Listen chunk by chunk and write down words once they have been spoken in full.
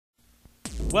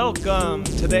Welcome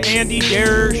to the Andy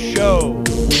Dare Show.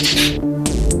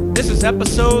 This is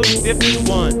episode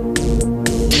 51.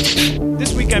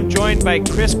 This week I'm joined by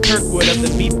Cris Kirkwood of the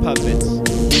Meat Puppets.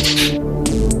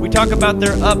 We talk about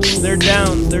their ups, their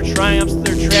downs, their triumphs,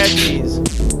 their tragedies,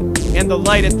 and the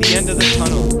light at the end of the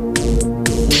tunnel.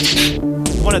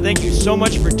 I want to thank you so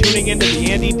much for tuning into the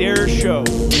Andy Dare Show.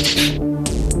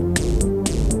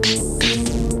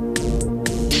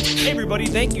 Hey everybody,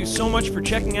 thank you so much for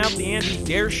checking out the Andy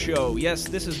Dare Show. Yes,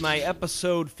 this is my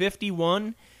episode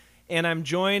 51, and I'm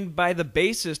joined by the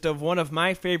bassist of one of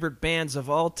my favorite bands of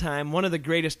all time, one of the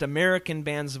greatest American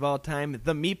bands of all time,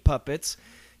 the Meat Puppets.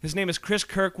 His name is Cris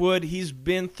Kirkwood. He's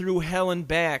been through hell and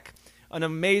back. An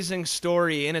amazing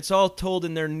story, and it's all told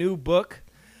in their new book,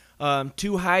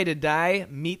 Too High to Die,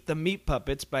 Meet the Meat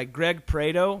Puppets by Greg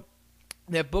Prado.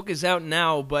 That book is out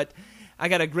now, but I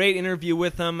got a great interview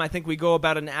with them. I think we go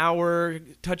about an hour,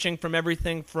 touching from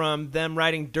everything from them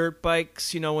riding dirt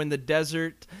bikes, in the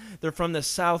desert. They're from the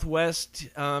Southwest.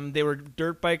 They were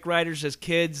dirt bike riders as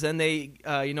kids. Then they,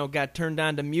 got turned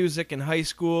on to music in high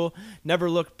school. Never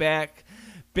looked back.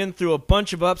 Been through a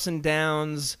bunch of ups and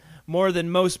downs, more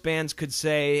than most bands could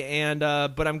say,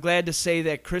 but I'm glad to say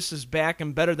that Cris is back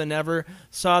and better than ever.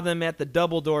 Saw them at the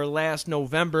Double Door last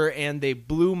November, and they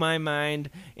blew my mind.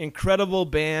 Incredible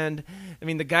band. I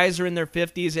mean, the guys are in their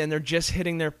 50s, and they're just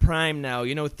hitting their prime now.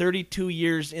 32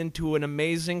 years into an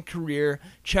amazing career.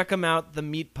 Check them out, the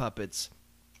Meat Puppets.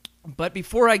 But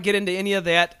before I get into any of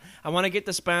that, I want to get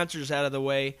the sponsors out of the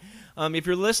way. If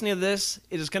you're listening to this,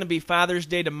 it is going to be Father's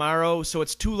Day tomorrow, so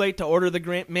it's too late to order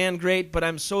the Man Grate, but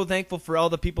I'm so thankful for all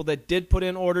the people that did put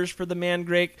in orders for the Man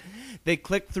Grate. They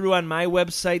clicked through on my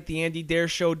website,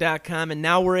 theandydareshow.com, and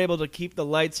now we're able to keep the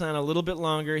lights on a little bit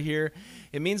longer here.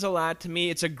 It means a lot to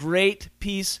me. It's a great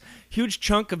piece, huge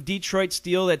chunk of Detroit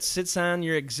steel that sits on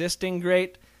your existing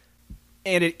grate,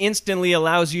 and it instantly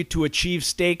allows you to achieve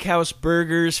steakhouse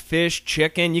burgers, fish,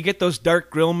 chicken. You get those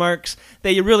dark grill marks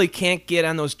that you really can't get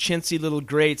on those chintzy little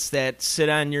grates that sit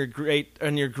on your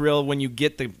grill when you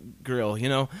get the grill,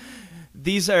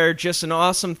 These are just an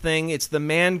awesome thing. It's the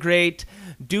Man Grate.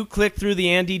 Do click through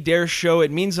the Andy Dare Show. It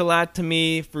means a lot to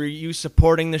me for you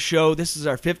supporting the show. This is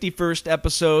our 51st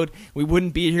episode. We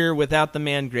wouldn't be here without the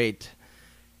Man Grate.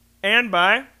 And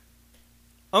by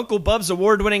Uncle Bub's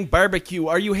award-winning barbecue.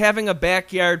 Are you having a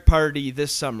backyard party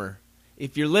this summer?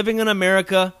 If you're living in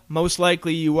America, most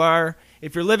likely you are.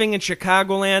 If you're living in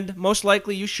Chicagoland, most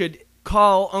likely you should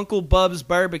call Uncle Bub's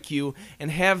Barbecue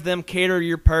and have them cater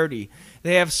your party.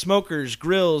 They have smokers,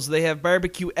 grills, they have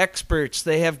barbecue experts,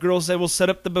 they have girls that will set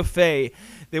up the buffet.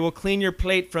 They will clean your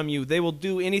plate from you. They will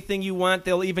do anything you want.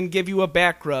 They'll even give you a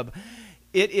back rub.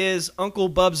 It is Uncle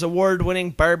Bub's award-winning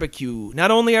barbecue.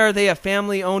 Not only are they a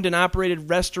family-owned and operated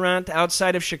restaurant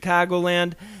outside of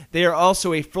Chicagoland, they are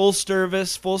also a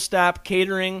full-service, full-stop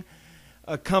catering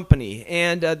company.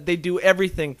 And they do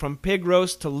everything from pig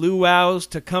roast to luau's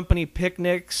to company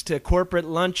picnics to corporate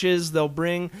lunches. They'll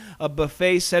bring a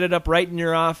buffet, set it up right in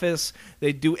your office.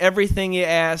 They do everything you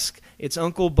ask. It's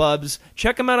Uncle Bub's.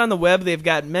 Check them out on the web. They've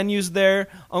got menus there,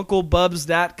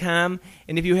 UncleBubs.com.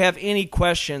 And if you have any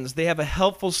questions, they have a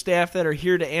helpful staff that are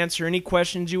here to answer any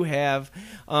questions you have.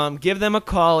 Give them a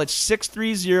call. It's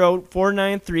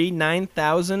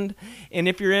 630-493-9000. And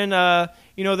if you're in, the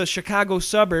Chicago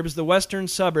suburbs, the western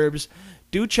suburbs,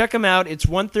 do check them out. It's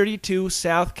 132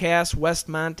 South Cass,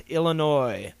 Westmont,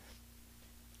 Illinois.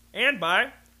 And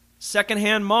by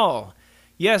Secondhand Mall.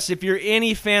 Yes, if you're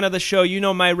any fan of the show, you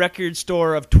know my record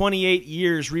store of 28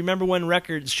 years. Remember when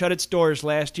Records shut its doors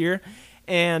last year?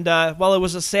 And while it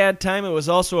was a sad time, it was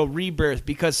also a rebirth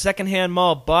because Secondhand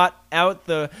Mall bought out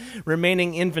the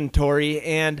remaining inventory,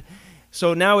 and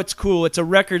so now it's cool. It's a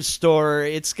record store.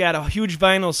 It's got a huge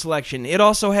vinyl selection. It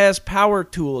also has power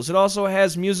tools. It also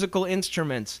has musical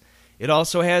instruments. It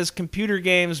also has computer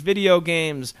games, video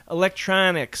games,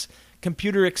 electronics,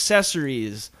 computer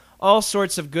accessories, all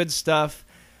sorts of good stuff.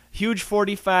 Huge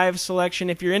 45 selection.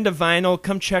 If you're into vinyl,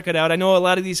 come check it out. I know a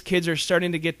lot of these kids are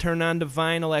starting to get turned on to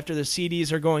vinyl after the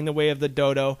CDs are going the way of the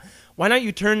dodo. Why not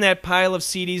you turn that pile of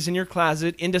CDs in your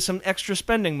closet into some extra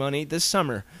spending money this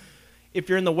summer? If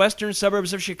you're in the western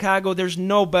suburbs of Chicago, there's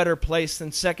no better place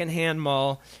than Secondhand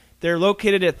Mall. They're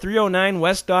located at 309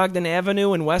 West Ogden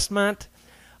Avenue in Westmont.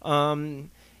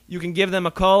 You can give them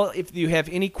a call if you have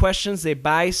any questions. They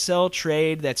buy, sell,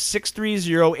 trade. That's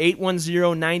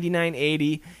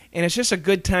 630-810-9980. And it's just a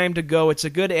good time to go. It's a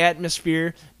good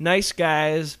atmosphere, nice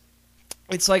guys.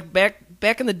 It's like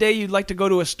back in the day, you'd like to go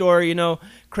to a store,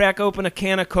 crack open a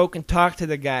can of Coke and talk to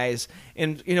the guys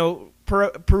and,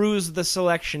 peruse the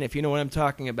selection, if you know what I'm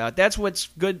talking about. That's what's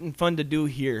good and fun to do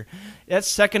here. That's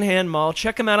Secondhand Mall.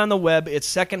 Check them out on the web.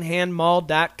 It's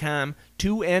secondhandmall.com,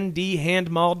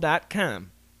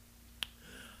 2ndhandmall.com.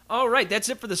 All right, that's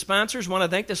it for the sponsors. Want to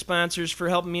thank the sponsors for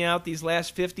helping me out these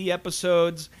last 50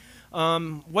 episodes.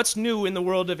 What's new in the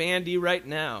world of Andy right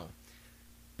now?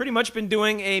 Pretty much been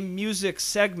doing a music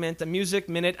segment, a music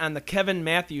minute on the Kevin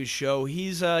Matthews Show.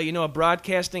 He's, a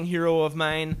broadcasting hero of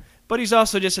mine, but he's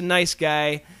also just a nice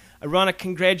guy. I want to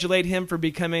congratulate him for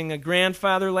becoming a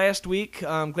grandfather last week.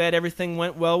 I'm glad everything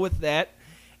went well with that.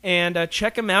 And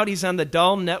check him out. He's on the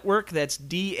Dahl Network. That's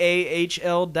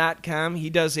DAHL.com. He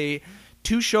does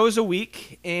 2 shows a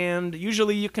week, and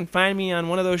usually you can find me on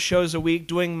one of those shows a week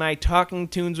doing my Talking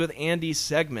Tunes with Andy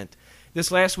segment.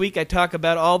 This last week I talk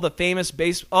about all the famous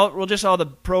all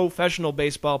the professional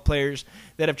baseball players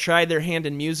that have tried their hand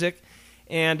in music,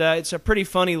 and it's a pretty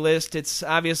funny list. It's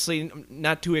obviously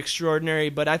not too extraordinary,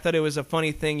 but I thought it was a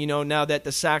funny thing, now that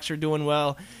the Sox are doing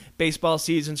well, baseball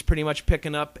season's pretty much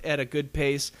picking up at a good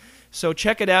pace. So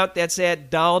check it out. That's at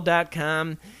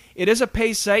Dahl.com. It is a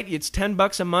pay site. It's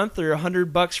 $10 a month or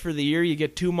 $100 for the year. You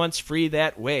get 2 months free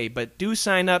that way. But do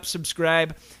sign up,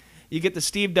 subscribe. You get the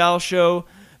Steve Dahl Show,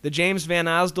 the James Van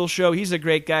Osdol Show. He's a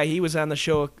great guy. He was on the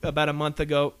show about a month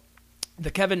ago.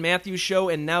 The Kevin Matthews Show,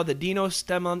 and now the Dino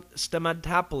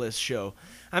Stamatopoulos Show.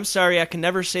 I'm sorry, I can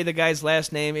never say the guy's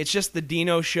last name. It's just the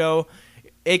Dino Show,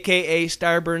 a.k.a.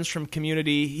 Starburns from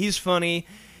Community. He's funny.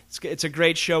 It's a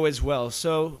great show as well.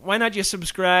 So why not just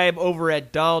subscribe over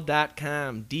at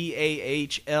Dahl.com,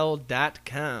 DAHL.com.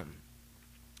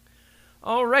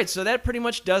 All right, so that pretty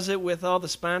much does it with all the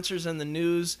sponsors and the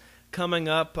news coming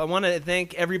up. I want to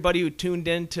thank everybody who tuned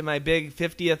in to my big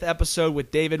 50th episode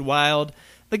with David Wild.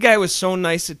 The guy was so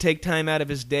nice to take time out of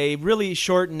his day, really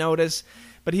short notice,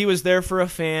 but he was there for a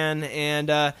fan.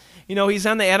 And, he's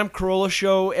on the Adam Carolla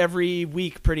Show every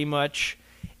week pretty much.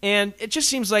 And it just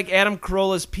seems like Adam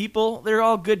Carolla's people, they're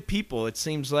all good people, it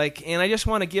seems like. And I just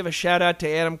want to give a shout-out to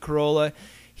Adam Carolla.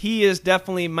 He is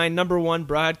definitely my number one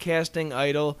broadcasting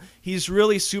idol. He's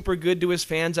really super good to his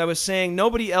fans. I was saying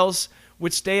nobody else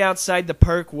would stay outside the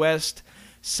Park West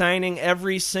signing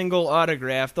every single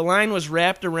autograph. The line was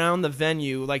wrapped around the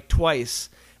venue like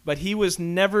twice, but he would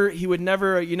never,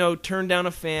 turn down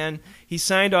a fan. He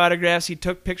signed autographs. He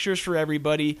took pictures for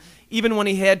everybody, even when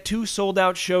he had 2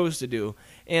 sold-out shows to do.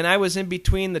 And I was in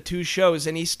between the 2 shows,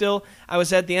 and I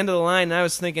was at the end of the line, and I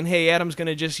was thinking, hey, Adam's going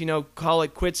to just, call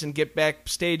it quits and get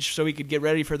backstage so he could get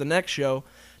ready for the next show.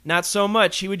 Not so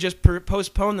much. He would just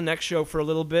postpone the next show for a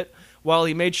little bit while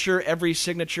he made sure every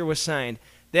signature was signed.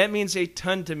 That means a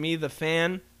ton to me, the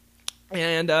fan.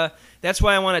 And that's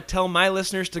why I want to tell my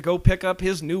listeners to go pick up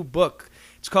his new book.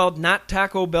 It's called Not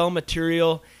Taco Bell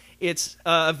Material. It's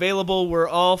available where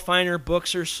all finer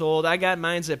books are sold. I got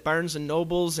mine at Barnes &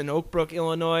 Nobles in Oak Brook,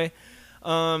 Illinois.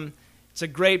 It's a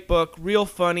great book, real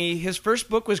funny. His first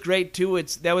book was great, too.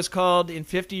 That was called In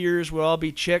 50 Years We'll All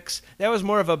Be Chicks. That was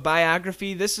more of a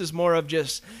biography. This is more of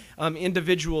just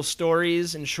individual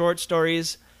stories and short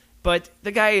stories. But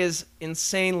the guy is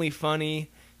insanely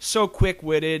funny, so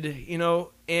quick-witted,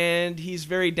 and he's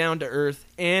very down-to-earth,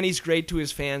 and he's great to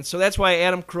his fans. So that's why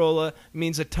Adam Carolla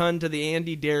means a ton to the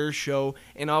Andy Dare Show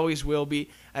and always will be.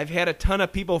 I've had a ton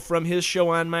of people from his show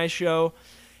on my show,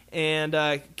 and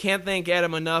can't thank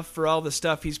Adam enough for all the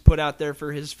stuff he's put out there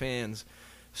for his fans.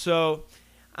 So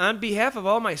on behalf of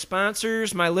all my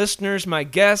sponsors, my listeners, my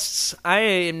guests,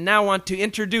 I now want to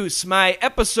introduce my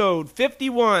episode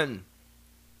 51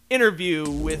 interview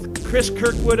with Cris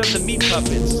Kirkwood of the Meat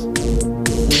Puppets.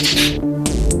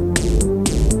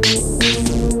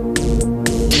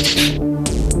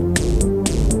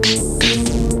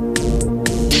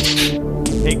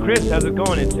 Hey Chris, how's it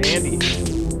going? It's Andy.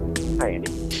 Hi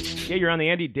Andy. Yeah, you're on the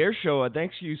Andy Dare Show.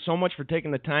 Thanks you so much for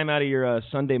taking the time out of your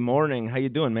Sunday morning. How you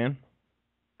doing, man?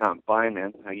 I'm fine,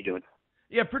 man. How you doing?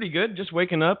 Yeah, pretty good. Just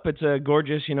waking up. It's a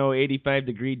gorgeous,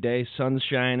 85-degree day, sun's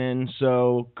shining,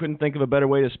 so couldn't think of a better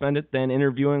way to spend it than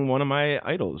interviewing one of my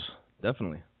idols.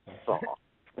 Definitely. Oh,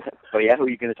 yeah, who are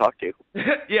you going to talk to?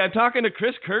 Yeah, talking to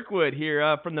Cris Kirkwood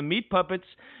here from the Meat Puppets.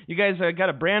 You guys got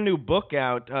a brand new book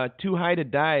out, Too High to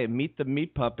Die, Meet the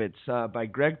Meat Puppets by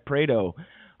Greg Prado.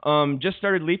 Just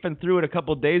started leafing through it a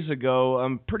couple days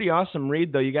ago. Pretty awesome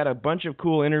read, though. You got a bunch of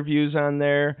cool interviews on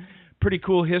there. Pretty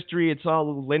cool history. It's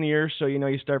all linear, so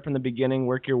you start from the beginning,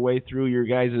 work your way through your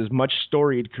guys' much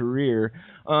storied career.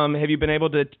 Have you been able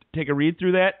to take a read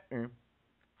through that?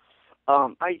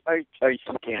 I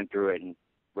scanned through it and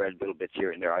read little bits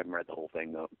here and there. I haven't read the whole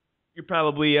thing though. You're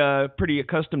probably pretty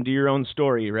accustomed to your own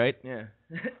story, right? Yeah.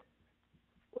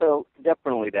 Well,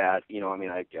 definitely that. I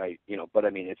mean, but I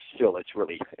mean, it's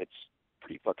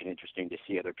pretty fucking interesting to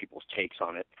see other people's takes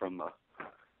on it from,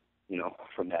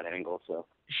 from that angle. So.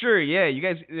 Sure, yeah, you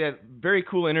guys have very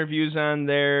cool interviews on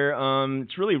there.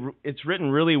 It's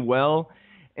written really well,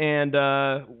 and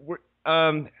how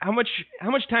much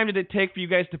time did it take for you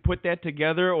guys to put that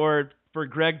together, or for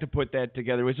Greg to put that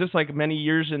together? Was this like many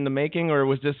years in the making, or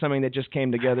was this something that just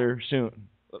came together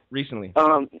recently?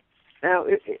 Now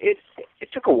it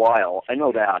took a while. I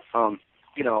know that.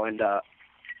 And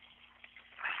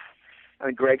I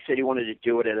mean, Greg said he wanted to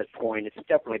do it at a point. It's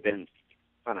definitely been,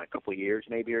 I don't know, a couple of years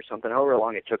maybe or something. However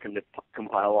long it took him to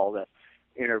compile all the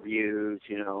interviews,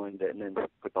 and then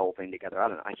put the whole thing together. I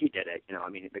don't know. He did it. I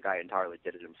mean, the guy entirely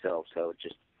did it himself. So it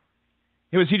just.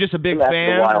 Was he just a big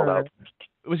fan?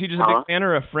 Was he just a big fan,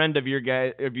 or a friend of you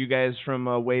guys from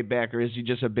way back, or is he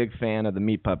just a big fan of the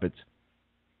Meat Puppets?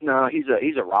 No, he's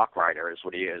a rock writer, is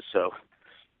what he is. So,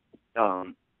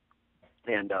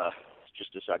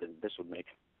 just decided this would make,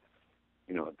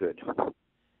 a good.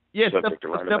 Yes, it's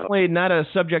definitely not a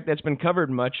subject that's been covered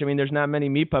much. I mean, there's not many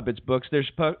Meat Puppets books. There's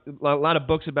a lot of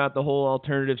books about the whole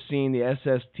alternative scene, the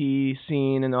SST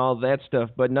scene, and all that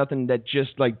stuff, but nothing that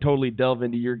just like totally delve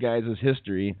into your guys'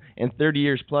 history. And 30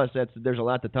 years plus, there's a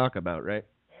lot to talk about, right?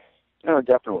 Oh,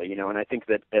 definitely. And I think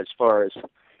that as far as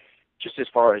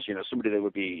somebody that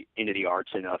would be into the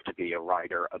arts enough to be a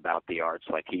writer about the arts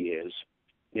like he is,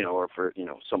 or for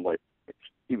somewhat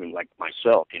even like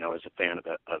myself, as a fan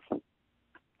of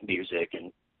music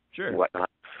and sure. whatnot.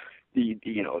 The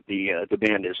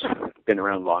band has been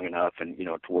around long enough, and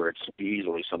to where it's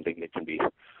easily something that can be,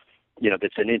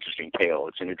 that's an interesting tale.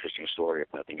 It's an interesting story,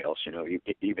 if nothing else.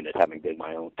 Even it having been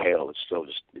my own tale, it's still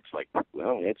it's like,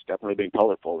 well, it's definitely been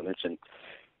colorful, and it's a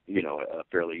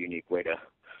fairly unique way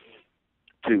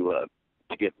to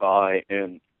get by,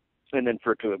 and then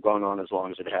for it to have gone on as long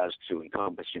as it has, to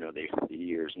encompass, the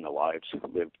years and the lives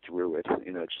lived through it.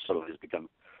 It just sort of has become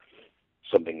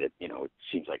something that it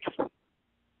seems like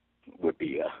would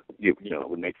be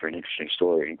would make for an interesting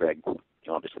story, and Greg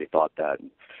obviously thought that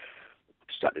and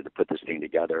decided to put this thing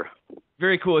together.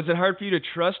 Very cool. Is it hard for you to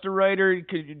trust a writer?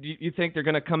 Do you think they're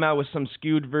going to come out with some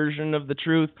skewed version of the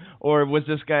truth, or was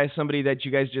this guy somebody that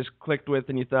you guys just clicked with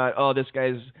and you thought, oh, this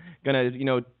guy's going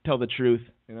to tell the truth?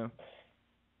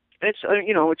 It's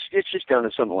it's just down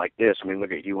to something like this. I mean,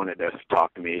 look, you wanted to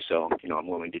talk to me, so I'm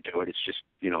willing to do it. It's just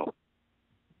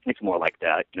it's more like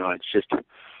that. It's just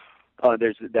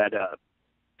there's that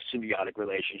symbiotic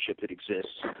relationship that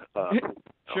exists.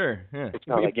 Sure. Yeah. It's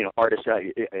not like artists.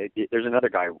 There's another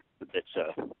guy that's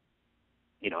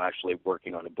actually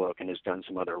working on a book and has done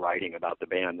some other writing about the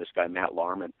band. This guy Matt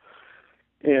Larman,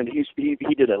 and he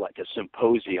did a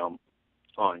symposium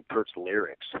on Kurt's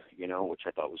lyrics, which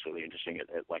I thought was really interesting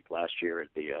at like last year at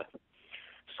the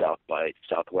South by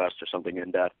Southwest or something,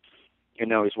 and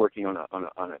now he's working on a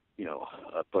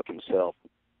book himself.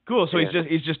 Cool. So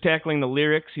he's just tackling the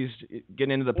lyrics. He's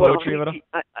getting into the poetry of it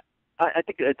all. I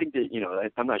think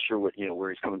that I'm not sure what where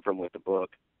he's coming from with the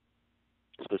book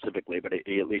specifically, but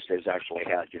he at least has actually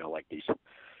had like these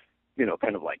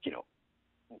kind of like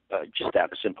just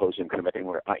have a symposium kind of a thing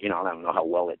where I don't know how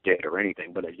well it did or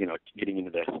anything, but getting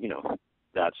into the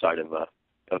that side of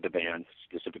the band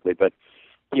specifically. But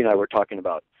we're talking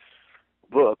about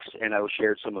books, and I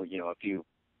shared some of a few.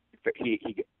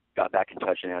 He got back in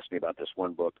touch and asked me about this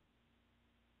one book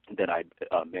that I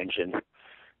mentioned.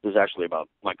 It was actually about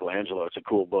Michelangelo. It's a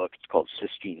cool book. It's called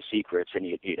Sistine Secrets, and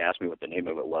he'd asked me what the name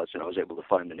of it was, and I was able to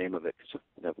find the name of it because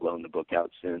I've loaned the book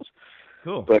out since.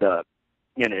 Cool. But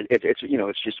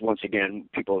it's just, once again,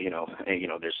 people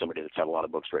there's somebody that's had a lot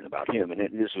of books written about him, and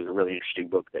this was a really interesting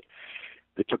book that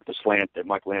took the slant that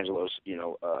Michelangelo's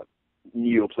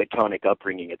Neoplatonic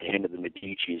upbringing at the hand of the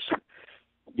Medicis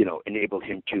enabled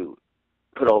him to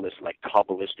put all this like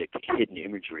Kabbalistic hidden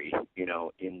imagery,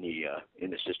 in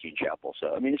the Sistine Chapel.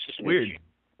 So I mean, it's just weird.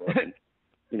 And,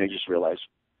 you just realize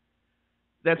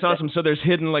that's awesome. So there's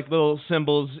hidden like little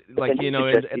symbols, like at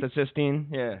the Sistine,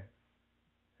 yeah.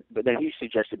 But then he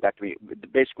suggested back to me,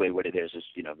 basically what it is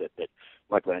that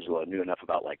Michelangelo knew enough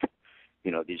about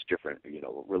these different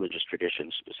religious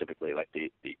traditions, specifically like the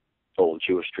old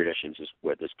Jewish traditions, is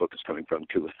where this book is coming from,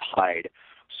 to hide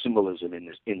symbolism in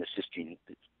the Sistine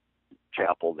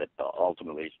Chapel that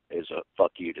ultimately is a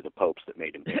fuck you to the popes that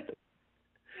made him do it.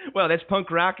 Well, that's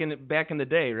punk rock back in the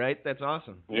day, right? That's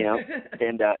awesome.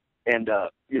 And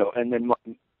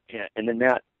then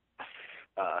Matt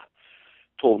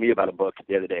told me about a book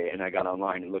the other day, and I got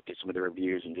online and looked at some of the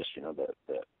reviews and just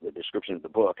the description of the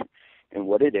book. And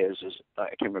what it is I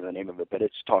can't remember the name of it, but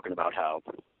it's talking about how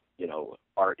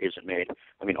art isn't made.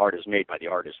 I mean, art is made by the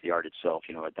artist, the art itself,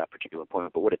 at that particular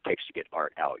point. But what it takes to get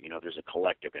art out, there's a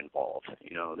collective involved.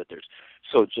 That there's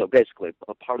so basically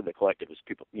a part of the collective is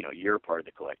people. You're part of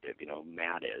the collective.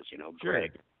 Matt is.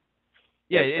 Greg. Sure.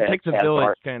 Yeah, it takes a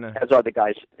village, kind of. As are the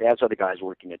guys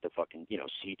working at the fucking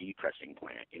CD pressing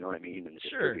plant. You know what I mean? And the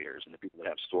distributors and the people that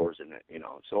have stores in it.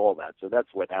 So all that. So that's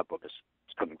what that book is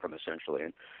coming from essentially.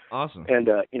 And awesome. And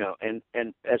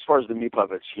and as far as the Me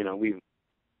Puppets, we've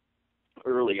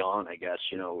early on, I guess,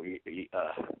 we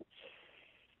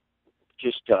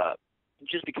just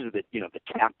because of the the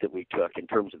tact that we took in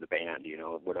terms of the band,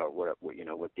 what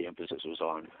the emphasis was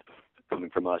on coming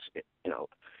from us,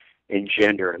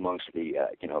 engendered amongst the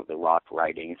the rock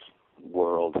writing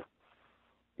world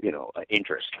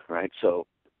interest, right? So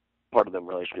part of the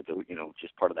relationship that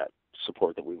just part of that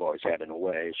support that we've always had in a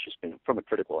way, it's just been from a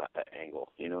critical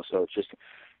angle, so it's just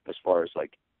as far as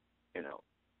like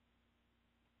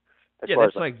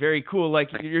that's like very cool. Like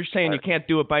you're saying, you can't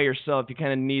do it by yourself. You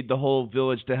kind of need the whole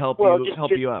village to help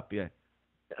you up. Yeah.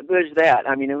 There's that.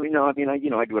 I mean, I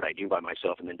do what I do by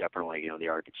myself, and then definitely, the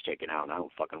art gets taken out, and I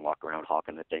don't fucking walk around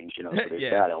hawking the things, So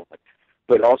there's that element.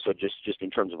 But also, just in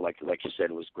terms of like you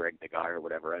said, it was Greg the guy or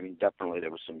whatever. I mean, definitely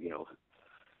there was some,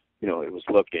 it was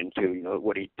looked into,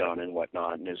 what he'd done and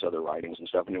whatnot, and his other writings and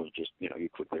stuff, and it was just, you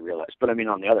quickly realized. But I mean,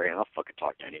 on the other hand, I'll fucking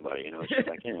talk to anybody, It's just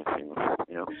like,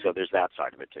 So there's that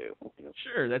side of it too.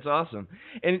 Sure, that's awesome.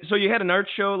 And so you had an art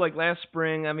show like last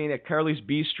spring, at Carly's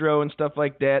Bistro and stuff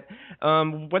like that.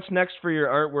 What's next for your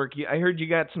artwork? I heard you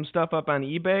got some stuff up on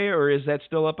eBay, or is that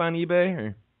still up on eBay?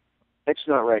 Or? It's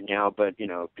not right now, but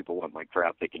if people want my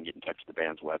crap, they can get in touch with the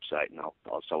band's website, and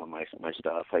I'll sell them my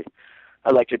stuff. I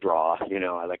like to draw,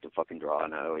 I like to fucking draw,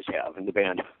 and I always have. And the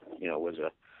band, was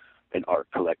an art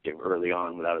collective early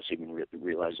on without us even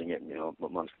realizing it,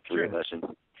 amongst the three of us. And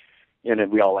then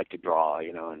we all like to draw,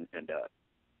 and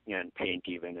paint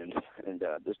even, and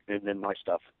then my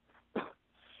stuff,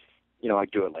 I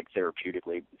do it like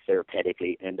therapeutically,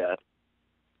 and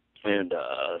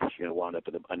wound up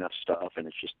with enough stuff, and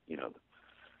it's just,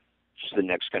 just the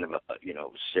next kind of a,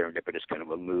 serendipitous kind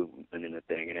of a movement in the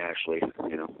thing, and actually,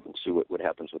 we'll see what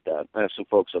happens with that. I have some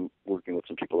folks, I'm working with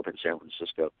some people up in San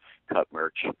Francisco, Cut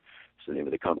Merch, it's the name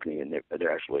of the company, and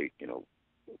they're actually,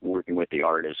 working with the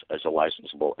art as a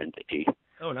licensable entity.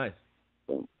 Oh, nice.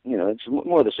 So, it's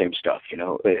more of the same stuff,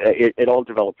 It all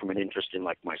developed from an interest in,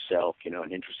 like, myself,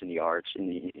 an interest in the arts,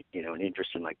 and an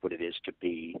interest in, like, what it is to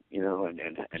be, and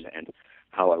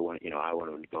how I want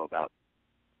to go about,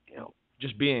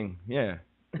 just being, yeah.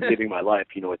 living my life,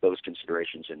 with those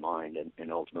considerations in mind,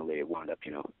 and ultimately it wound up,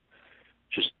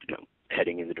 just,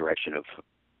 heading in the direction of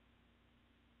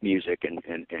music and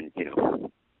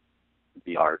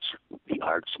the arts,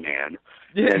 man.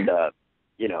 Yeah.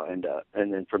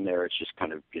 And then from there it's just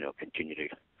kind of, continue to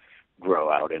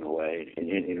grow out in a way,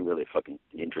 in a really fucking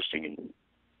interesting and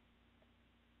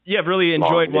I've really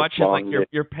enjoyed watching like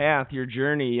your path, your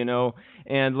journey,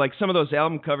 and like some of those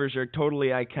album covers are totally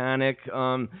iconic.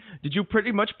 Did you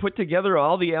pretty much put together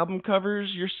all the album covers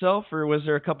yourself, or was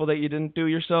there a couple that you didn't do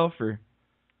yourself, or?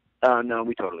 No,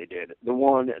 we totally did. The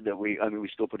one that we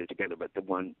still put it together, but the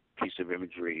one piece of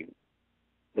imagery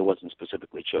that wasn't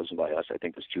specifically chosen by us, I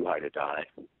think, was Too High to Die.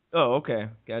 Oh, okay,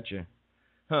 gotcha.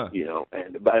 Huh.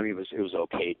 But it was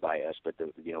okayed by us, but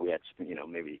we had,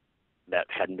 maybe that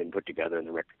hadn't been put together, and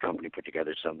the record company put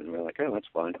together something. We were like, oh, that's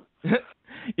fine.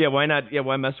 Yeah, why not? Yeah,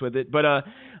 why mess with it? But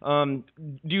do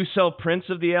you sell prints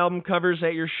of the album covers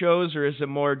at your shows, or is it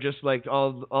more just like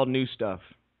all new stuff?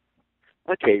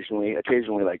 Occasionally,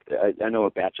 like I know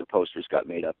a batch of posters got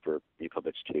made up for Me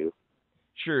Puppets 2.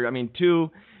 Sure,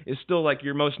 2 is still like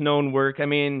your most known work.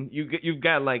 You've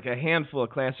got like a handful of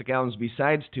classic albums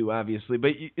besides 2, obviously,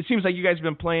 but it seems like you guys have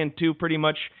been playing 2 pretty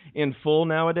much in full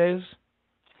nowadays.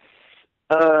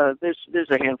 There's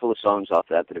a handful of songs off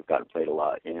that have gotten played a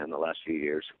lot in the last few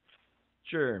years.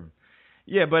 Sure.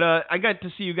 Yeah, but I got to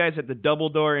see you guys at the Double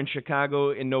Door in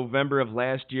Chicago in November of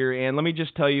last year, and let me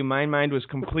just tell you, my mind was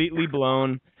completely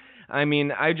blown.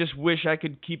 I just wish I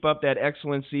could keep up that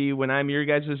excellency when I'm your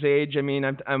guys' age.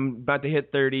 I'm about to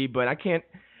hit 30, but I can't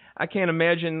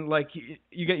imagine, like,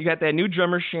 you got that new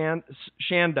drummer,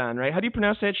 Shandon, right? How do you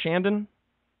pronounce that, Shandon?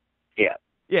 Yeah.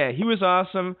 Yeah, he was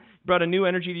awesome, brought a new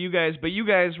energy to you guys, but you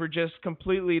guys were just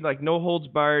completely, like, no holds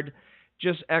barred,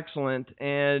 just excellent,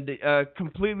 and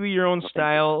completely your own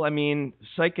style.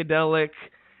 Psychedelic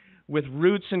with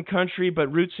roots in country,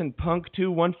 but roots in punk too,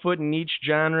 1 foot in each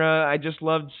genre. I just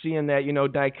loved seeing that,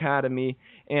 dichotomy,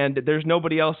 and there's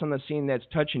nobody else on the scene that's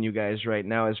touching you guys right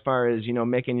now as far as,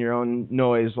 making your own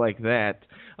noise like that.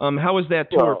 How was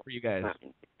that tour for you guys?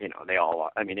 they all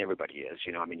are. I mean, everybody is,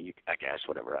 I mean, I guess,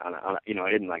 whatever. I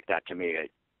didn't like that to me.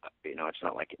 It's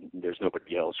not like there's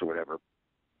nobody else or whatever.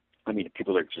 I mean,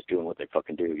 people are just doing what they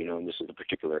fucking do, and this is the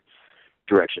particular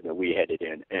direction that we headed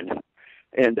in. And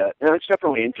it's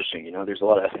definitely interesting, there's a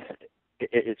lot of,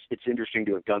 it's interesting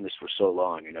to have done this for so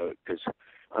long, because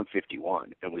I'm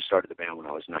 51 and we started the band when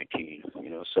I was 19,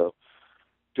 so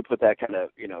to put that kind of,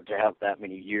 to have that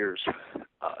many years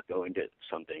go into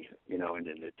something, and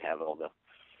then to have all the,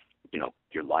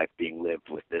 your life being lived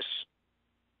with this,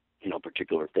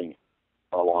 particular thing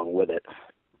along with it.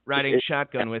 Riding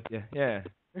shotgun with you, yeah.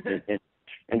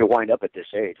 and to wind up at this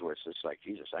age where it's just like,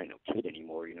 Jesus, I ain't no kid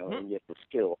anymore, and yet to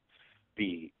still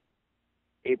be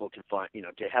able to find,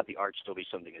 to have the art still be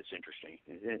something that's interesting.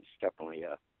 It's definitely,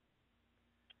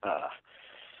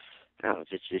 no,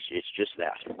 it's just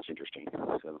that. It's interesting.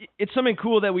 So. It's something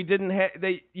cool that we didn't have.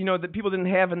 That people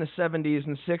didn't have in the 70s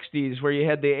and 60s, where you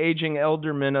had the aging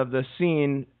eldermen of the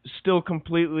scene still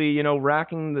completely,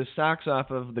 rocking the socks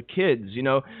off of the kids.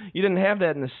 You didn't have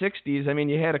that in the 60s. I mean,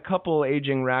 you had a couple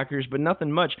aging rockers, but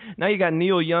nothing much. Now you got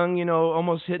Neil Young,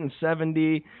 almost hitting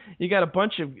 70. You got a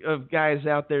bunch of guys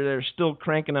out there that are still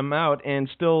cranking them out and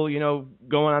still,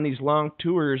 going on these long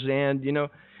tours and,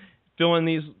 filling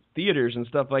these theaters and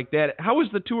stuff like that. How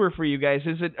was the tour for you guys?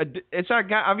 Is it's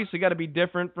obviously got to be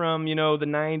different from the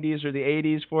 90s or the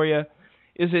 80s for you.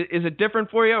 Is it different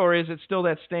for you, or is it still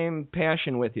that same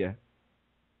passion with you?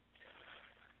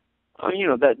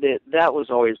 That was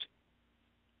always.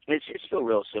 It's still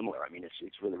real similar. I mean,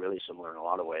 it's really similar in a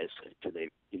lot of ways to the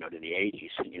to the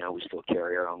 80s. We still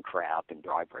carry our own crap and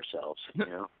drive ourselves.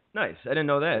 Nice. I didn't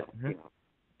know that.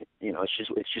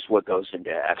 It's just what goes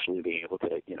into actually being able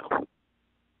to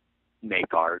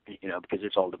make art, because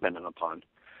it's all dependent upon,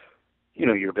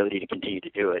 your ability to continue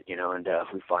to do it, and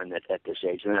we find that at this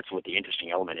age, and that's what the interesting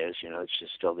element is, it's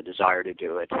just still the desire to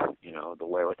do it, the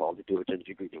wherewithal to do it to the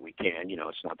degree that we can,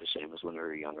 it's not the same as when we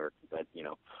were younger, but,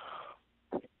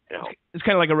 It's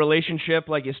kind of like a relationship,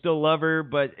 like you still love her,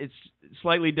 but it's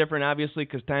slightly different, obviously,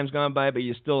 because time's gone by, but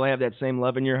you still have that same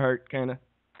love in your heart, kind of.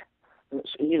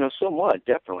 Somewhat,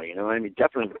 definitely. I mean,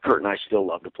 definitely, Kurt and I still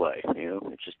love to play.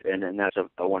 It's just, and that's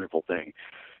a wonderful thing.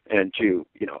 And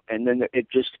and then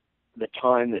the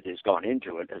time that has gone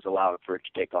into it has allowed for it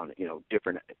to take on,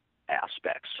 different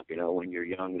aspects. When you're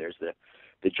young, there's the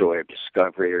joy of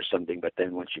discovery or something. But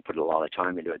then once you put a lot of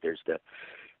time into it, there's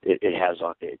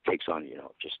it takes on,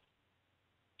 just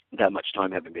that much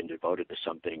time having been devoted to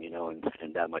something, and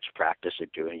that much practice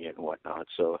at doing it and whatnot.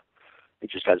 So it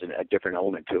just has a different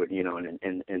element to it,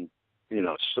 and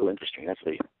it's so interesting. That's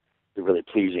the really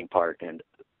pleasing part, and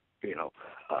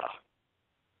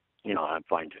I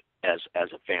find as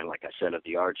a fan, like I said, of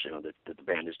the arts, that the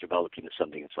band is developing into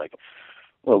something. It's like,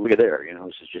 well, look at there,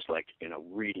 this is just like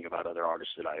reading about other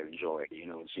artists that I enjoyed,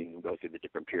 and seeing them go through the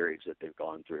different periods that they've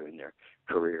gone through in their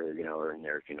career, or in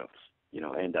their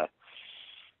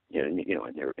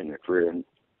in their career,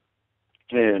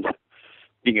 and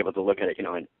being able to look at it,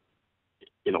 and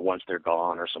once they're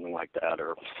gone or something like that,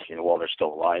 or, while they're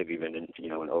still alive, even in,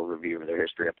 an overview of their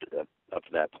history up to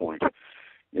that point,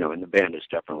 and the band has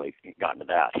definitely gotten to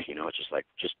that, it's just like,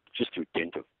 just through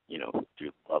dint of,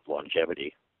 through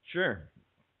longevity. Sure.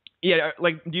 Yeah.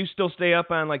 Like, do you still stay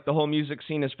up on like the whole music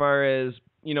scene as far as,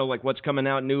 like what's coming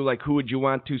out new? Like, who would you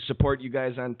want to support you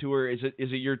guys on tour? Is it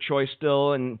your choice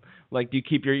still? And like, do you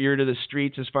keep your ear to the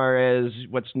streets as far as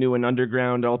what's new in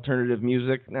underground alternative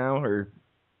music now, or?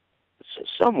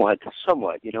 Somewhat,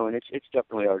 and it's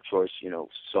definitely our choice,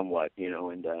 somewhat,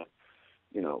 and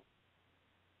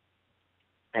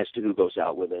as to who goes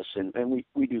out with us, and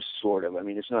we do sort of. I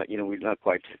mean, it's not, we're not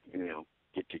quite,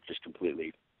 get to just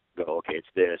completely go, okay, it's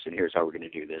this, and here's how we're going to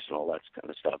do this, and all that kind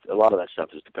of stuff. A lot of that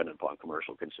stuff is dependent upon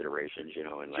commercial considerations, and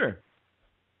like, sure,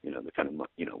 the kind of,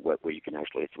 what you can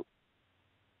actually,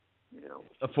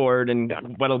 afford, and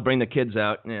what'll bring the kids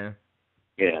out, yeah,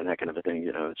 and that kind of a thing,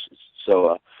 it's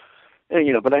so.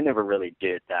 And, but I never really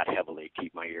did that heavily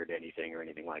keep my ear to anything or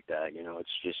anything like that.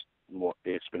 It's just more.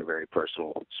 It's been a very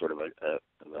personal sort of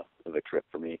a trip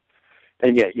for me.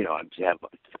 And yet, I have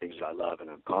things that I love, and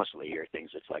I'm constantly hear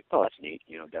things that's like, oh, that's neat.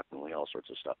 Definitely all sorts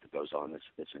of stuff that goes on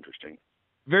that's interesting.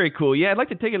 Very cool. Yeah, I'd like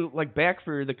to take it like back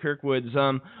for the Kirkwoods.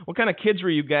 What kind of kids were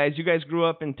you guys? You guys grew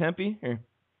up in Tempe? Or?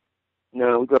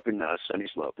 No, we grew up in Sunny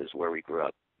Slope is where we grew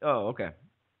up. Oh, okay.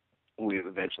 We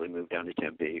eventually moved down to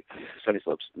Tempe. Sunny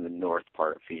Slope's in the north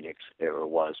part of Phoenix. There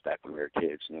was back when we were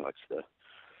kids. It's the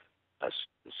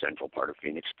central part of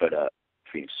Phoenix, but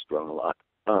Phoenix has grown a lot.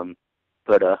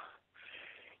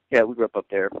 Yeah, we grew up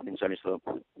there in Sunny Slope,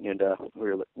 and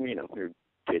we were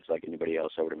kids like anybody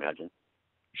else, I would imagine.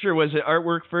 Sure. Was it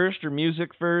artwork first or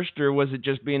music first, or was it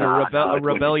just being No, a it wasn't any of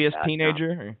rebellious that. No,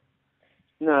 teenager?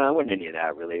 no, it wasn't any of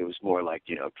that really. It was more like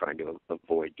trying to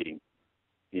avoid getting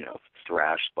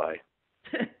thrashed by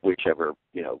whichever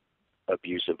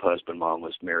abusive husband mom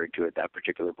was married to at that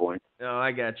particular point. Oh,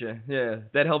 I gotcha. Yeah,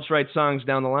 that helps write songs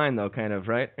down the line, though, kind of,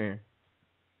 right?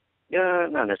 Yeah,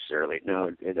 not necessarily.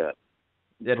 No, It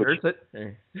puts hurts it.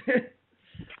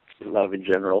 love in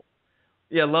general.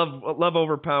 Yeah, love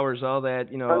overpowers all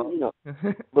that, you know.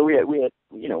 But we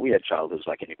had childhoods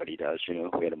like anybody does.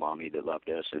 We had a mommy that loved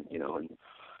us, and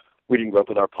we didn't grow up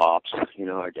with our pops.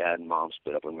 Our dad and mom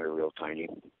split up when we were real tiny,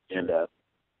 and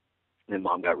then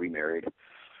mom got remarried,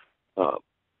 a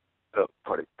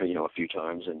few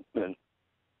times, and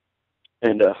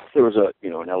there was an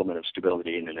element of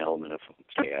stability and an element of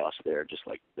chaos there, just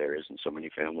like there is in so many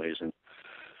families, and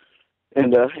I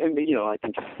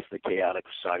think the chaotic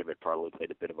side of it probably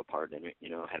played a bit of a part in it.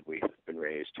 Had we been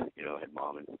raised, had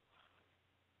mom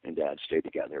and dad stayed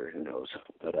together, who knows?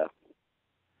 But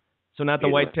so not the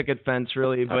white picket fence,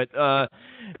 really, but was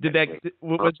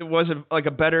it like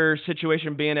a better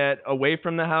situation being away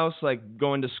from the house, like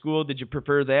going to school? Did you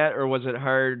prefer that, or was it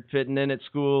hard fitting in at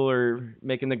school or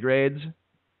making the grades?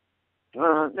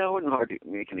 No, it wasn't hard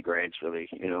making the grades, really.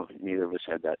 Neither of us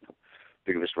had that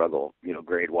big of a struggle,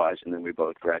 grade-wise. And then we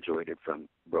both graduated from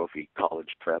Brophy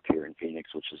College Prep here in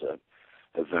Phoenix, which is a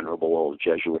venerable old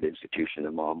Jesuit institution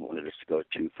that Mom wanted us to go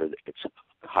to for its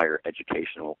higher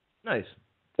educational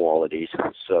qualities.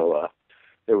 So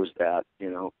there was that,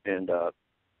 and and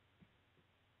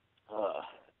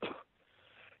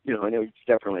it was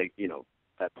definitely,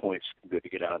 at points good to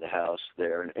get out of the house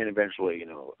there, and eventually,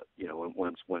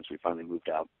 once we finally moved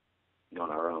out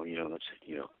on our own,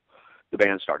 the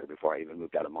band started before I even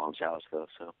moved out of Mom's house, though.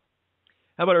 So,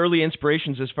 how about early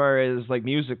inspirations as far as like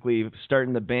musically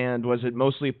starting the band? Was it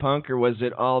mostly punk, or was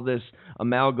it all this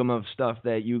amalgam of stuff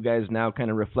that you guys now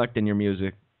kind of reflect in your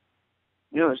music?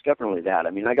 It's definitely that.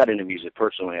 I mean, I got into music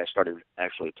personally. I started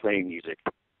actually playing music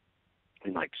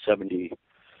in like 73,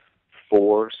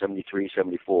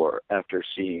 74 after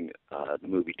seeing the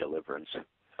movie Deliverance.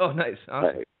 Oh, nice.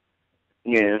 Awesome.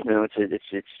 Yeah, no, it's this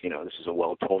is a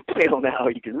well-told tale now.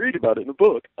 You can read about it in the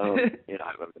book. I would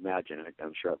imagine.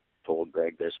 I'm sure I've told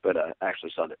Greg this, but I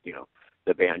actually saw that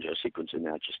the banjo sequence in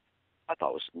that I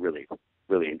thought was really,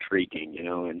 really intriguing.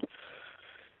 And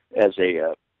as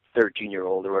a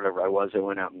 13-year-old or whatever I was, I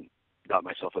went out and got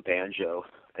myself a banjo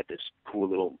at this cool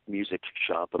little music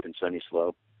shop up in Sunny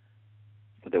Slope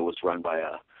that was run by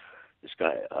this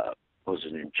guy. What was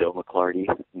his name? Joe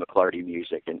McClarty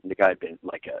Music, and the guy had been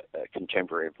like a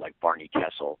contemporary of like Barney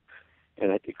Kessel,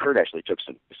 and I think Kurt actually took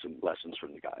some lessons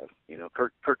from the guy.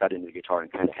 Kurt got into the guitar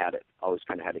and always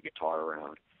kind of had a guitar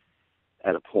around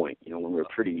at a point, when we were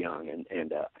pretty young, and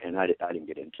I didn't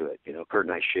get into it. Kurt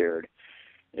and I shared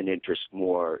an interest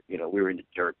more. We were into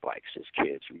dirt bikes as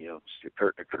kids. So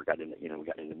Kurt got into we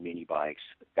got into mini bikes.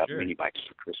 Got mini bikes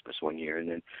for Christmas one year, and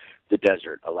then the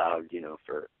desert allowed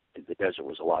the desert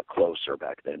was a lot closer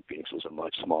back then. Phoenix was a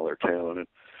much smaller town, and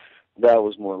that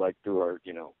was more like through our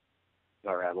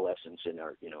adolescence and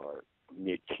our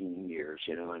mid-teen years,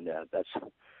 and that's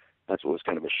what was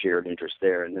kind of a shared interest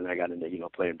there. And then I got into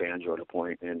playing banjo at a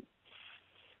point and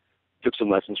took some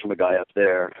lessons from a guy up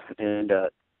there, and a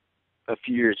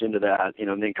few years into that, and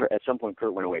then at some point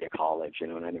Kurt went away to college,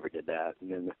 and I never did that,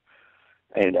 and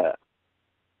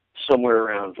somewhere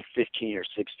around 15 or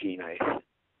 16, I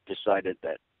decided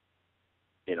that.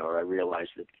 I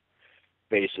realized that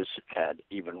basses had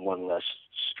even one less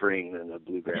string than a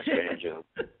bluegrass banjo.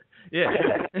 Yeah,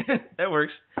 that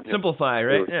works. Simplify,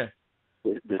 right? Yeah.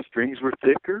 The strings were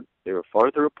thicker. They were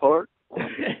farther apart.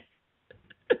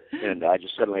 And I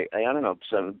just suddenly, I don't know,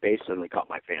 bass suddenly caught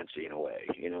my fancy in a way,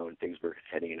 and things were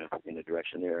heading in a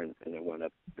direction there, and I wound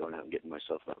up going out and getting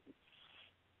myself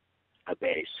a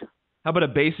bass. How about a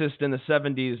bassist in the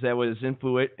 70s that was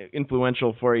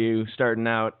influential for you starting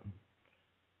out?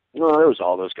 Well, there was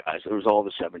all those guys. There was all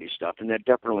the 70s stuff, and that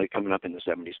definitely coming up in the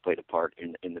 70s played a part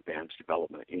in the band's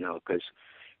development, because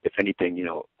if anything,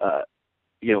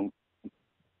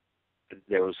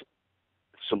 there was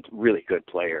some really good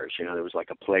players. There was like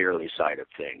a playerly side of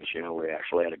things, where you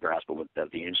actually had a grasp of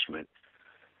the instrument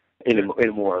in a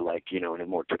more like, in a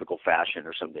more typical fashion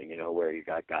or something, where you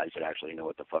got guys that actually know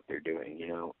what the fuck they're doing,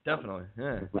 Definitely,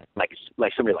 yeah. Like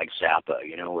somebody like Zappa,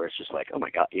 where it's just like, oh my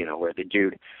God, where the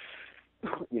dude,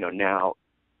 now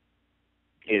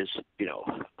is,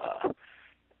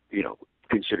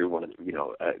 considered one of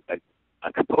the,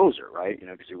 a composer, right?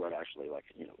 Because he wrote actually like,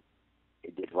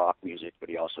 he did rock music, but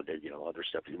he also did, other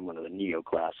stuff. He's one of the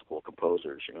neoclassical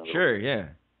composers, Sure, yeah.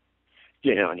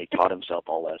 you know, and he taught himself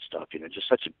all that stuff, you know, just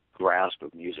such a grasp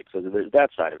of music. So there's that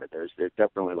side of it. There's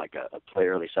definitely like a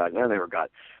playerly side. And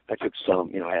I took some,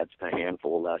 you know, I had a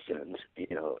handful of lessons,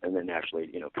 you know, and then actually,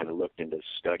 you know, kind of looked into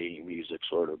studying music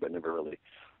sort of, but never really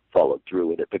followed through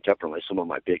with it. But definitely some of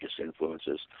my biggest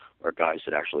influences are guys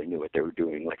that actually knew what they were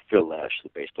doing, like Phil Lesh, the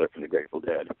bass player from the Grateful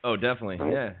Dead. Oh, definitely,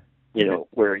 right? Yeah. You know,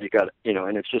 where you got, you know,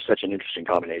 and it's just such an interesting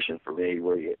combination for me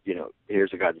where, you know,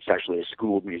 here's a guy that's actually a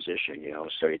school musician, you know,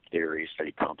 studied theory,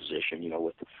 studied composition, you know,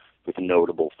 with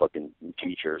notable fucking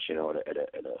teachers, you know, at a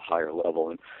higher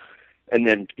level. And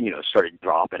then, you know, started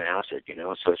dropping acid, you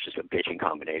know, so it's just a bitching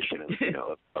combination of, you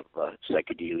know, of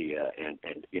psychedelia and,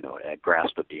 you know, a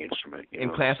grasp of the instrument. You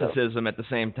and know, classicism at the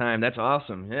same time. That's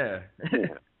awesome, yeah.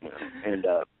 Yeah,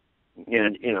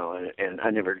 and you know, and I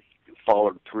never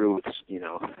followed through with, you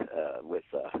know, with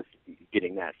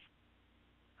getting that,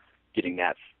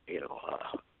 you know,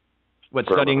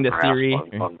 studying the theory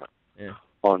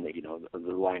on the, you know, the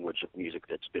language of music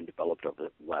that's been developed over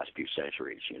the last few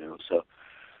centuries, you know. So,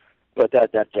 but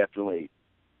that definitely,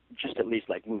 just at least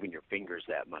like moving your fingers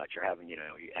that much, or having, you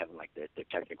know, having like the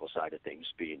technical side of things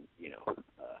being, you know,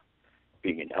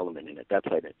 being an element in it. That's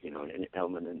like, you know, an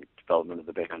element in the development of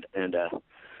the band.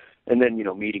 And then, you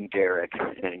know, meeting Derek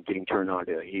and getting turned on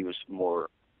to, he was more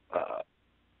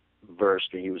versed,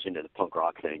 and he was into the punk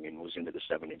rock thing and was into the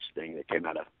 7-inch thing that came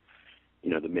out of,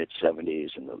 you know, the mid 70s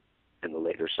and the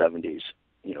later 70s,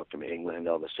 you know, from England,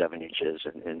 all the 7-inches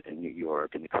and New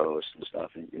York and the coast and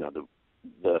stuff, and, you know,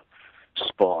 the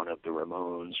spawn of the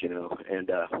Ramones, you know, and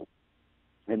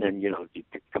then, you know, you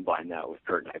combine that with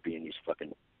Kurt and I being these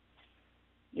fucking,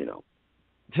 you know,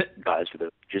 guys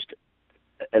with just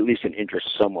at least an interest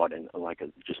somewhat in like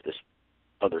just this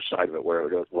other side of it, where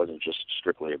it wasn't just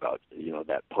strictly about, you know,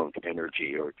 that punk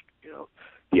energy or, you know,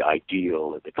 the ideal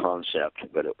or the concept,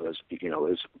 but it was, you know, it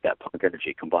was that punk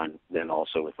energy combined then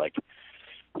also with, like,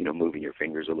 you know, moving your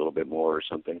fingers a little bit more or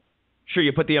something. Sure,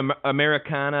 you put the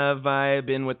Americana vibe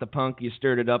in with the punk. You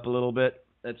stirred it up a little bit.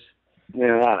 That's.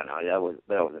 Yeah, I don't know.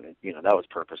 That wasn't, you know, that was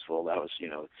purposeful. That was, you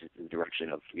know, the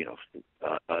direction of, you know,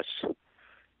 us,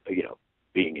 you know,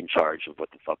 being in charge of what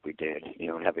the fuck we did, you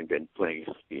know, and having been playing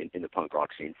in the punk rock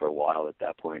scene for a while at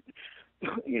that point,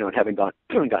 you know, and having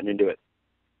gotten into it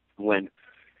when,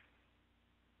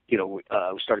 you know, we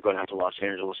started going out to Los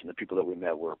Angeles, and the people that we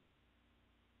met were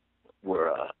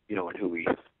you know, and who we,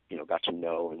 you know, got to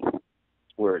know, and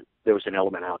where there was an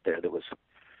element out there that was,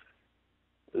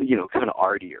 you know, kind of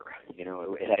artier, you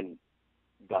know, it hadn't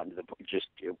gotten to the just,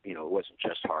 you know, it wasn't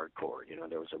just hardcore, you know,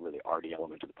 there was a really arty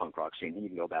element to the punk rock scene. And you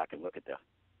can go back and look at the,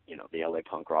 you know, the LA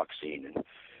punk rock scene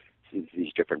and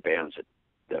these different bands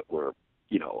that were,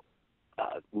 you know,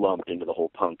 lumped into the whole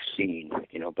punk scene,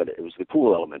 you know, but it was the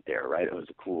cool element there, right? It was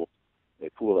the cool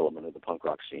element of the punk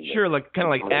rock scene. Sure, like kind of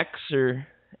like X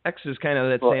is kind of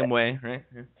that same way, right?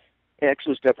 Yeah. X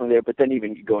was definitely there, but then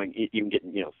even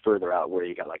getting, you know, further out where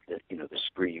you got like the, you know, the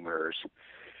Screamers,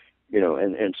 you know,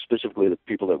 and specifically the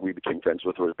people that we became friends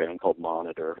with were a band called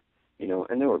Monitor, you know,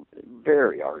 and they were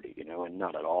very arty, you know, and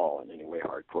not at all in any way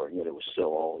hardcore, and yet it was still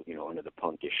all, you know, under the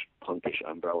punkish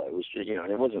umbrella. It was just, you know,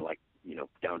 and it wasn't like, you know,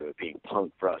 down to it being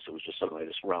punk for us. It was just something like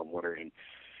this realm wherein,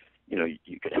 you know,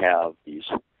 you could have these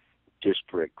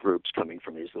disparate groups coming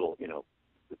from these little, you know,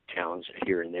 towns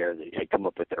here and there that had come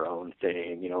up with their own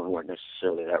thing, you know, and weren't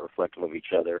necessarily that reflective of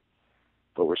each other,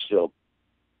 but were still,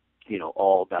 you know,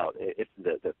 all about, if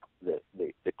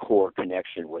the core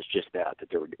connection was just that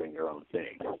they were doing their own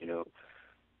thing, you know.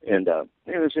 And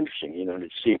it was interesting, you know, to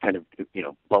see it kind of, you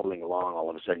know, bubbling along all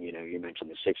of a sudden. You know, you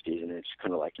mentioned the 60s, and it's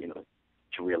kind of like, you know,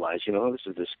 to realize, you know,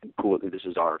 this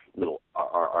is our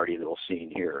arty little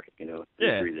scene here, you know, the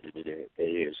degree that it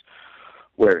is,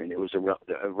 wherein it was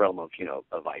a realm of, you know,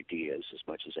 of ideas as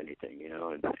much as anything, you know,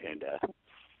 and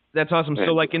that's awesome.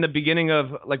 So, like, in the beginning of,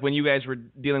 like, when you guys were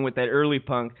dealing with that early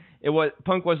punk,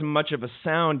 punk wasn't much of a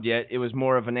sound yet. It was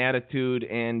more of an attitude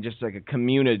and just like a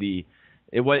community.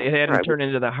 It hadn't turned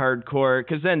into the hardcore,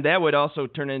 because then that would also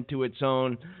turn into its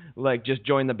own, like, just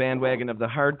join the bandwagon of the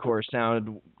hardcore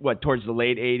sound, towards the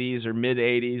late 80s or mid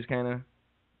 80s, kind of?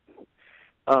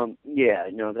 Yeah,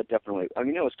 no, that definitely, I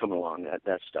mean, it was coming along,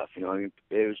 that stuff, you know. I mean,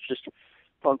 it was just,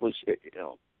 punk was, you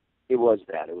know, it was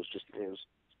just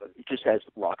as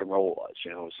rock and roll was,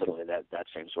 you know, suddenly that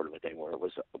same sort of a thing, where it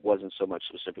wasn't so much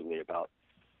specifically about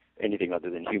anything other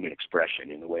than human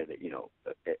expression, in the way that, you know,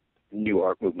 new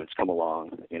art movements come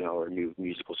along, you know, or new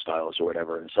musical styles or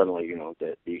whatever, and suddenly, you know,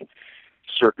 the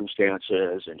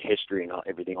circumstances and history and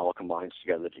everything all combines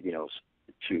together to, you know,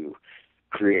 to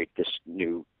create this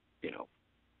new, you know,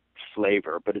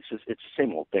 flavor, but it's the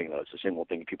same old thing though. It's the same old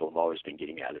thing people have always been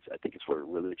getting at. I think it's where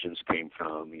religions came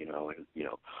from,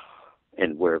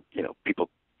 and where people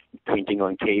painting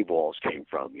on cave walls came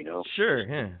from, Sure,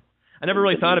 yeah. I never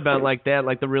really thought about it like that.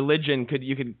 Like the religion,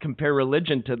 you could compare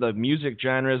religion to the music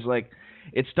genres. Like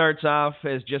it starts off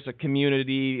as just a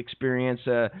community experience,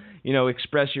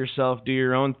 express yourself, do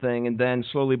your own thing, and then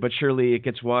slowly but surely it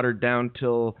gets watered down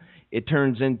till it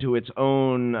turns into its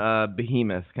own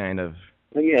behemoth, kind of.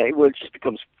 Yeah, it just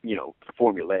becomes,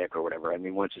 formulaic or whatever. I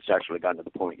mean, once it's actually gotten to the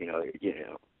point,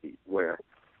 where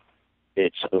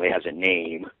it suddenly has a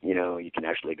name, you can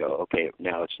actually go, okay,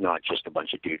 now it's not just a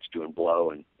bunch of dudes doing blow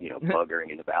and,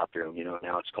 buggering in the bathroom,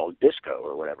 now it's called disco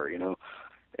or whatever,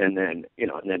 and then,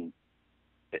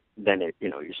 then it,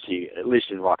 you see, at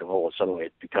least in rock and roll, suddenly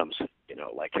it becomes,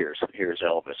 like here's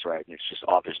Elvis, right? And it's just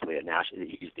obviously a national,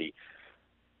 he's the,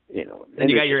 and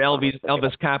you got your Elvis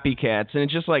copycats, and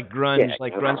it's just like grunge. Yeah,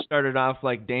 like grunge started off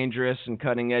like dangerous and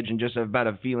cutting edge and just about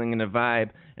a feeling and a vibe,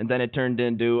 and then it turned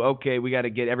into, okay, we got to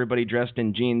get everybody dressed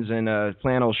in jeans and a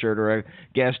flannel shirt or a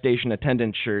gas station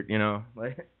attendant shirt,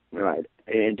 Right,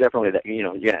 and definitely that,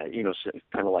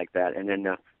 kind of like that. And then,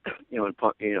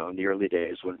 in the early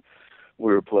days when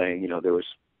we were playing, there was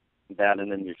that,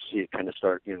 and then you see it kind of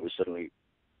start, we suddenly,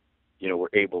 we're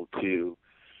able to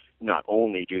not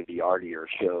only do the artier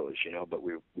shows, but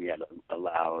we had a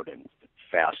loud and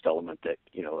fast element that,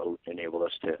 enabled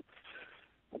us to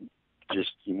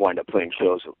just wind up playing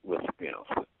shows with,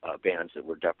 bands that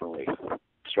were definitely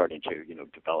starting to,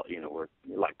 develop, were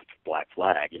like Black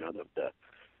Flag, the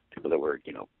people that were,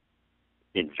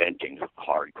 inventing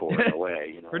hardcore in a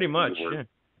way, Pretty much, yeah.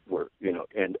 Were,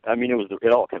 and I mean,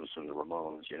 it all comes from the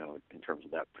Ramones, in terms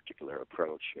of that particular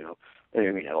approach, I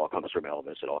mean, it all comes from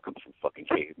Elvis, it all comes from fucking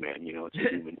Caveman, it's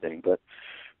a human thing, but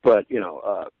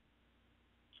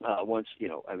once,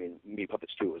 I mean, Meat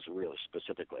Puppets 2 was really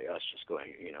specifically us just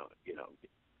going,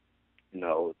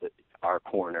 know that our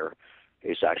corner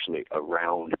is actually a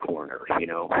round corner,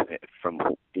 from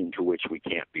into which we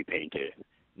can't be painted.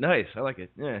 Nice, I like it,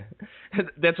 yeah.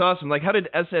 That's awesome. Like, how did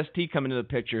SST come into the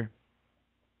picture?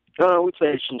 We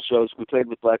played some shows. We played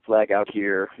with Black Flag out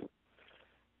here.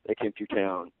 They came through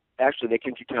town. Actually, they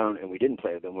came through town, and we didn't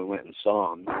play with them. We went and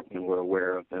saw them, and we're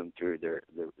aware of them through their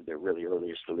really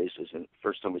earliest releases. And the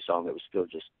first time we saw them, it was still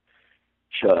just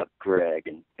Chuck, Greg,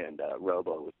 and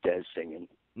Robo with Dez singing.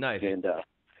 Nice. And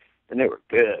they were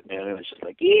good, man. It was just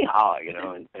like, yeehaw,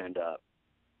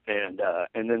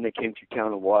 and then they came through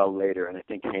town a while later, and I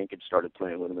think Hank had started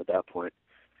playing with them at that point,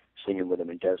 singing with them,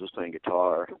 and Dez was playing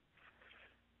guitar.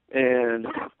 And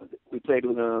we played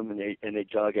with them, and they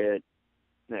dug it.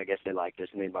 And I guess they liked us,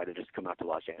 and they invited us to come out to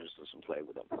Los Angeles and play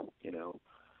with them,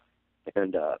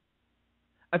 And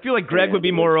I feel like Greg would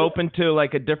be more open to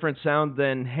like a different sound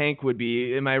than Hank would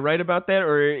be. Am I right about that,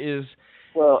 or is?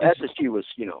 Well, SSG was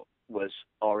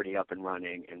already up and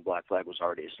running, and Black Flag was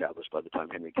already established by the time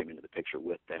Henry came into the picture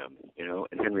with them,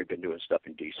 And Henry had been doing stuff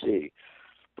in D.C.,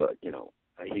 but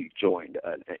he joined,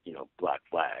 Black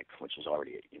Flag, which was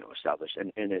already, established.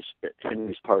 And as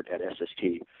Henry's part at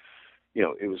SST,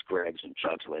 it was Greg's and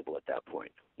Chuck's label at that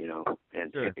point,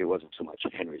 and sure. It wasn't so much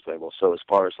Henry's label. So as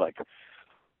far as like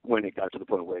when it got to the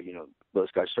point where,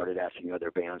 those guys started asking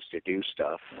other bands to do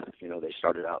stuff, they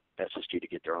started out SST to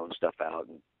get their own stuff out,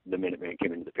 and the Minutemen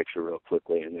came into the picture real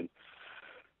quickly, and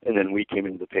then we came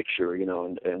into the picture,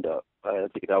 and I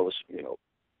think that was,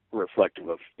 reflective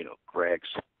of, Greg's,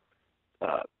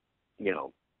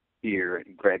 ear,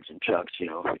 and Greg's and Chuck's,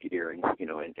 ear,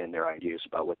 and their ideas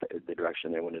about what the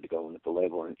direction they wanted to go in with the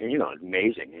label, and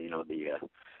amazing,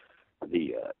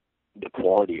 the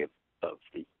quality of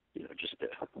the, just the,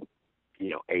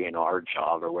 A&R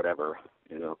job or whatever,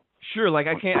 Sure, like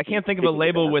I can't think of a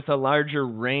label with a larger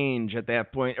range at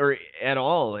that point, or at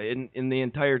all in the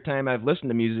entire time I've listened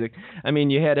to music. I mean,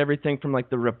 you had everything from like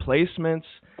the Replacements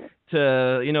to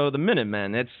the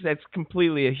Minutemen. That's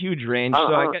completely a huge range.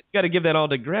 So I got to give that all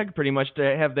to Greg pretty much to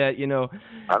have that.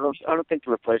 I don't think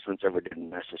the Replacements ever did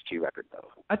an SST record though.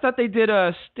 I thought they did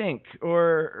a Stink,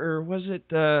 or was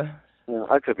it?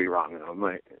 I could be wrong.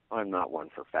 I'm not one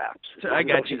for facts. I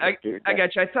got you. I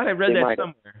got you. I thought I read that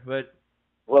somewhere, but.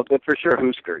 Well, but for sure,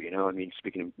 Husker, I mean,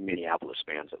 speaking of Minneapolis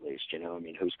bands at least, I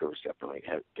mean, Husker was definitely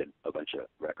did a bunch of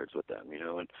records with them,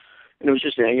 and it was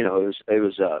just, it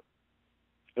was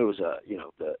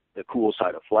the cool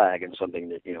side of Flag, and something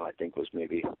that, I think was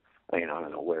maybe, I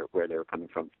don't know where they were coming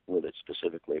from with it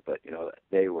specifically, but,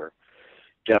 they were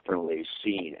definitely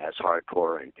seen as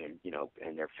hardcore, and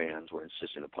their fans were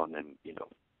insistent upon them,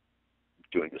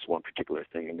 doing this one particular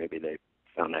thing, and maybe they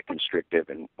found that constrictive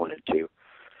and wanted to,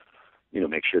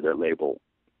 make sure their label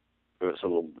was a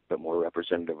little bit more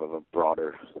representative of a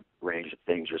broader range of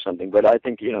things or something. But I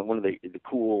think, one of the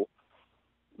cool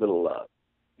little,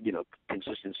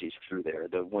 consistencies through there,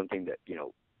 the one thing that,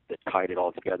 that tied it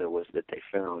all together was that they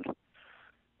found,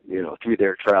 through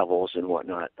their travels and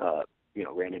whatnot,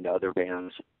 ran into other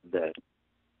bands that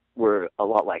were a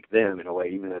lot like them in a way,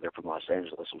 even though they're from Los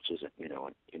Angeles, which isn't,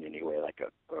 in any way like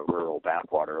a rural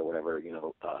backwater or whatever,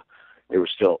 they were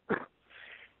still,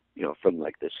 from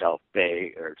like the South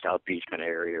Bay or South Beach kind of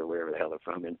area or wherever the hell they're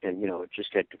from. And it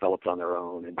just had developed on their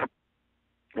own. And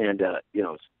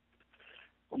you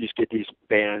just get these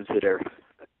bands that are,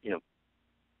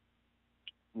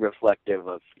 reflective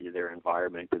of their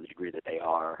environment to the degree that they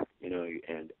are,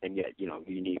 and yet,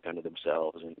 unique unto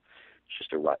themselves. And it's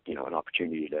just an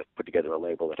opportunity to put together a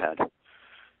label that had,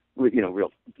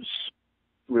 real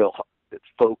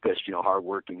focused,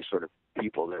 hard-working sort of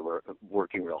people that were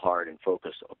working real hard and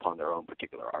focused upon their own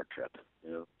particular art trip.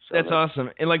 So that's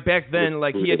awesome. And like back then,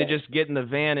 like he had to just get in the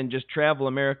van and just travel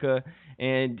America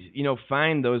and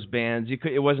find those bands.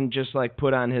 It wasn't just like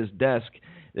put on his desk.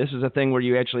 This is a thing where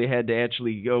you actually had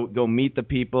to go meet the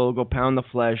people, go pound the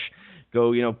flesh,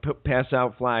 go pass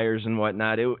out flyers and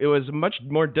whatnot. It was a much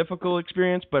more difficult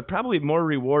experience, but probably more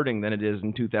rewarding than it is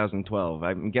in 2012.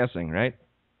 I'm guessing, right?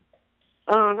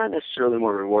 Not necessarily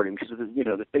more rewarding, because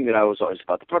the thing that I was always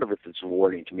about, the part of it that's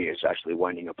rewarding to me is actually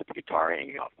winding up with the guitar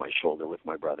hanging off my shoulder with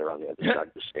my brother on the other side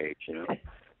of the stage.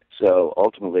 So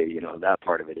ultimately, that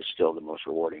part of it is still the most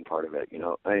rewarding part of it. And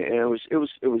it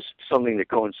was something that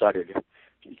coincided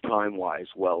time-wise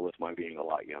well with my being a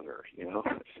lot younger.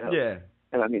 So, yeah.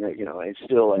 And I mean, it's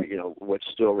still, what's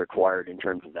still required in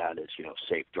terms of that is,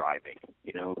 safe driving,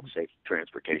 safe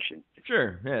transportation.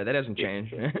 Sure. Yeah, that hasn't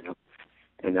changed.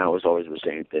 And that was always the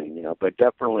same thing, But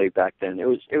definitely back then, it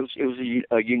was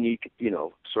a unique,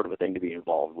 sort of a thing to be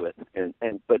involved with,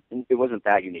 but it wasn't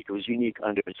that unique. It was unique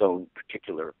under its own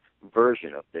particular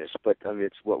version of this. But I mean,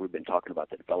 it's what we've been talking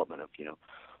about, the development of,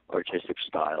 artistic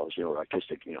styles,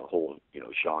 artistic, whole,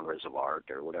 genres of art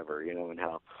or whatever, and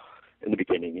how in the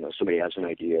beginning, somebody has an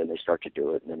idea and they start to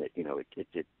do it, and then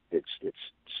it's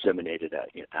disseminated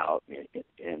out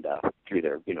and through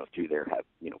their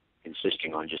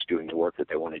insisting on just doing the work that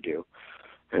they want to do,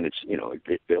 and it's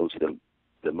it builds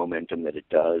the momentum that it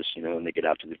does, and they get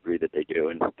out to the degree that they do,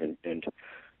 and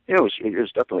it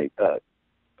was definitely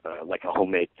like a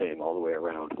homemade thing all the way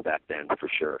around back then for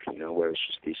sure, where it's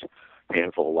just these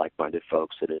handful of like-minded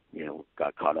folks that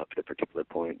got caught up at a particular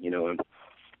point, and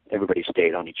everybody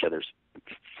stayed on each other's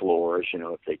floors,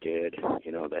 if they did,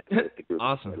 that the group,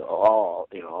 awesome. All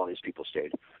these people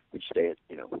we'd stay at,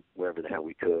 wherever the hell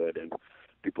we could, and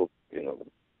people,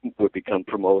 would become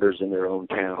promoters in their own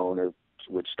town or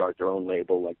would start their own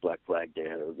label like Black Flag did,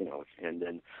 or, and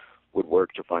then would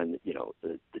work to find,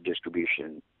 the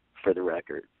distribution for the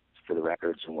records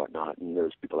and whatnot. And there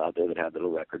was people out there that had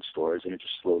little record stores, and it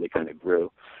just slowly kind of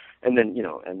grew. And then,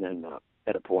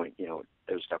 at a point,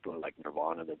 there was definitely like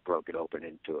Nirvana that broke it open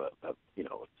into a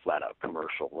flat out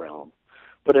commercial realm.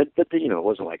 But it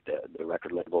wasn't like the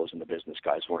record labels and the business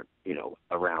guys weren't,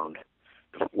 around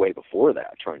way before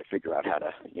that, trying to figure out how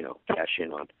to, cash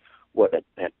in on what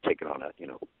had taken on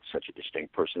such a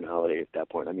distinct personality at that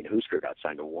point. I mean, Husker got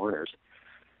signed to Warner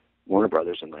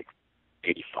Brothers in like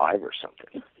 85 or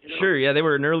something. Sure, yeah, they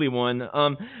were an early one.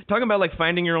 Talking about like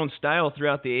finding your own style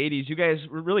throughout the 80s, you guys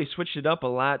really switched it up a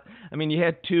lot. I mean, you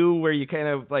had two where you kind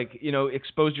of like,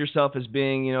 exposed yourself as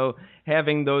being,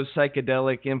 having those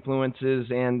psychedelic influences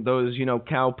and those,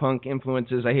 cowpunk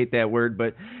influences. I hate that word,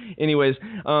 but anyways.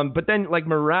 But then like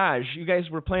Mirage, you guys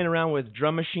were playing around with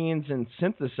drum machines and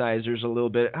synthesizers a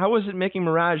little bit. How was it making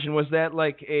Mirage, and was that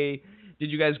like did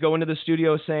you guys go into the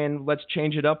studio saying, let's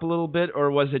change it up a little bit,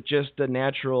 or was it just a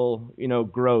natural,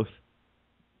 growth?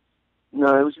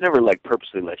 No, it was never like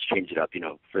purposely, let's change it up,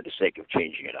 for the sake of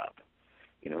changing it up.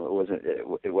 It wasn't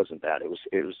that. It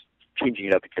was changing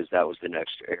it up because that was the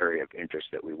next area of interest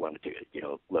that we wanted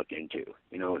to, look into,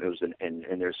 and it was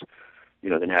and there's,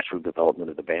 the natural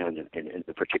development of the band in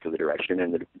the particular direction,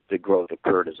 and the growth of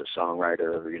Kurt as a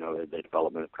songwriter, the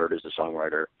development of Kurt as a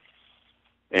songwriter,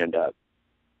 and,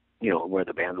 where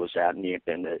the band was at, and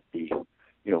the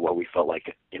what we felt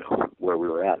like, where we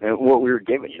were at, and what we were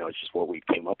given, it's just what we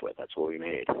came up with. That's what we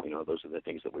made. Those are the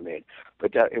things that we made.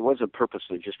 But it wasn't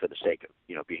purposely just for the sake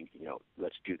of, being,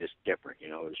 let's do this different.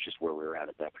 It was just where we were at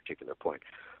that particular point.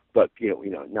 But,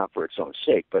 not for its own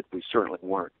sake, but we certainly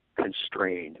weren't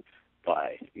constrained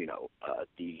by,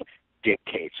 the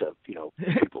dictates of, you know,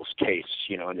 people's tastes,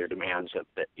 you know, and their demands of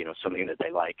that, you know, something that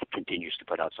they like continues to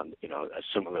put out some, you know, a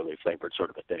similarly flavored sort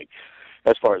of a thing.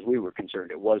 As far as we were concerned,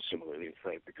 it was similarly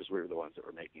flavored because we were the ones that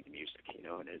were making the music, you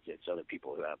know, and it's other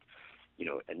people who have, you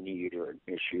know, a need or an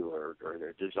issue or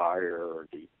their desire or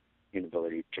the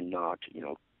inability to not, you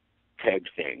know, peg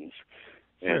things.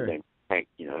 Sure. And then,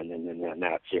 you know, and then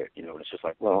that's it, you know, and it's just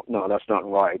like, well, no, that's not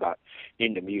why I got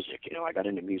into music. You know, I got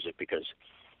into music because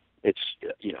it's,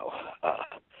 you know,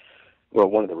 well,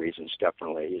 one of the reasons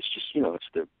definitely is just, you know,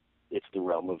 it's the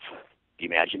realm of the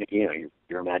you know,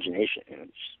 your imagination. You know,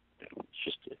 it's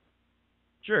just.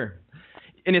 Sure.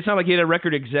 And it's not like you had a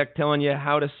record exec telling you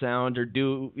how to sound or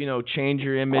do, you know, change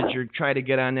your image or try to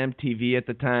get on MTV at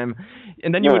the time.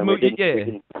 And then you would move.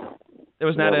 That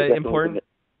was not important.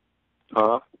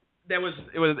 That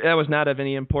was not of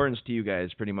any importance to you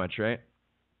guys, pretty much, right?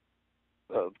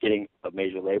 Getting a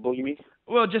major label, you mean?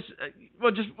 Well,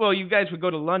 you guys would go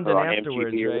to London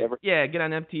afterwards, MTV or right? whatever? Yeah, get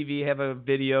on MTV, have a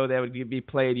video that would be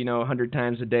played, you know, 100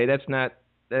 times a day.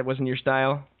 That wasn't your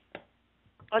style.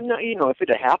 No, you know, if it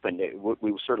had happened,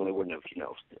 we certainly wouldn't have, you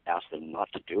know, asked them not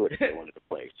to do it if they wanted to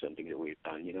play something that we've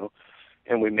done, you know.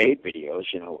 And we made videos,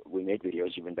 you know. We made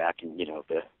videos even back in, you know,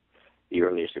 the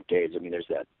earliest of days. I mean, there's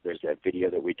that video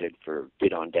that we did for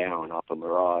Get On Down off of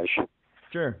Mirage.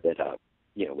 Sure. That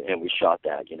you know, and we shot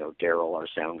that. You know, Daryl, our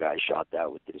sound guy, shot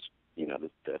that with his, you know,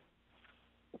 the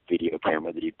video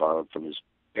camera that he borrowed from his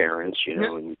parents. You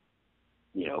know, and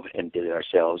you know, and did it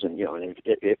ourselves. And you know, and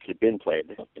it had been played,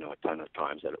 you know, a ton of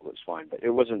times that it was fine, but it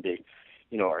wasn't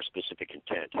you know, our specific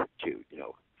intent to, you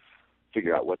know,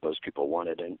 figure out what those people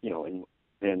wanted, and you know, and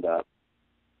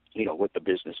you know, what the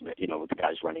business, you know, what the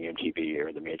guys running MTV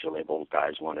or the major label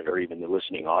guys wanted, or even the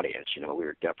listening audience. You know, we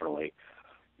were definitely,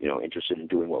 you know, interested in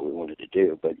doing what we wanted to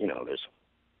do, but you know, it's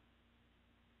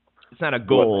not a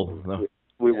goal.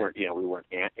 We weren't, you know, we weren't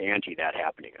anti that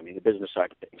happening. I mean, the business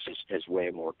side of things has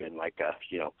way more been like,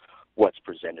 you know, what's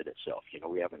presented itself. You know,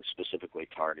 we haven't specifically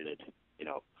targeted, you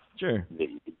know, sure,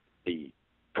 the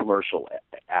commercial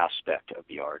aspect of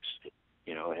the arts,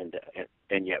 you know, and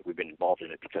yet we've been involved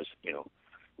in it because, you know,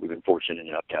 we've been fortunate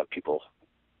enough to have people,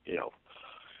 you know,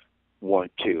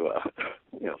 want to,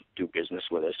 you know, do business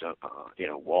with us, you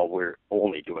know, while we're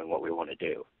only doing what we want to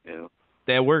do, you know.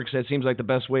 That works. That seems like the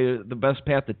best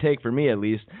path to take for me, at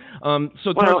least. So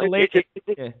it's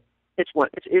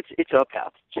a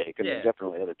path to take. I mean,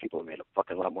 definitely other people have made a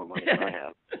fucking lot more money than I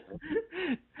have.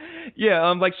 Yeah,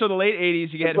 like, so the late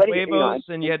 80s, you had Huevos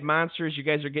and you had Monsters. You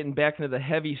guys are getting back into the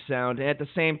heavy sound. And at the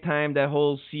same time, that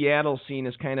whole Seattle scene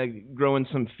is kind of growing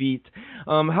some feet.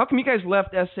 How come you guys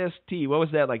left SST? What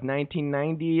was that, like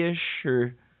 1990-ish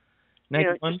or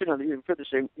 91? Yeah, just another, for the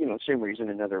same reason,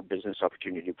 another business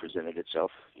opportunity presented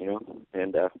itself, you know.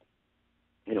 And,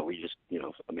 you know, we just, you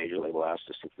know, a major label asked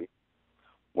us if we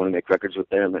want to make records with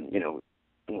them. And, you know,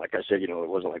 and like I said, you know, it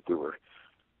wasn't like we were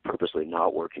purposely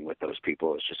not working with those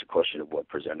people. It's just a question of what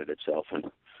presented itself,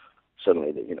 and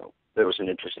suddenly, you know, there was an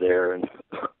interest there, and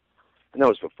that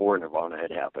was before Nirvana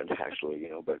had happened, actually, you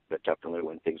know, but definitely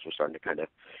when things were starting to kind of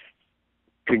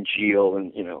congeal,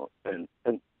 and you know, and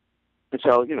it's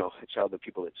how, you know, it's how the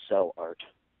people that sell art,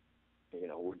 you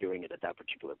know, were doing it at that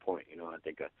particular point. You know, I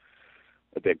think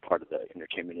a big part of the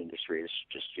entertainment industry is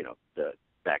just, you know,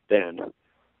 back then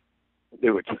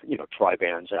they would, you know, try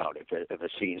bands out if a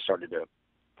scene started to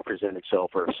present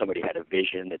itself, or if somebody had a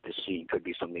vision that this scene could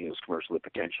be something that was commercially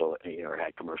potential, you know, or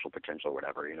had commercial potential or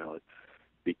whatever, you know,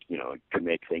 you know, could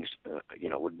make things, you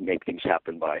know, would make things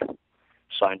happen by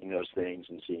signing those things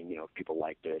and seeing, you know, if people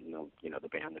liked it, you know, the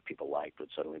band that people liked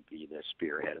would suddenly be the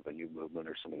spearhead of a new movement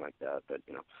or something like that. But,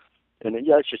 you know, and then,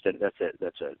 yeah, it's just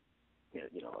that's a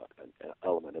you know, an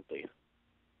element of the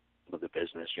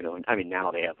business, you know. And I mean,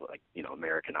 now they have, like, you know,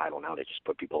 American Idol. Now they just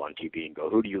put people on TV and go,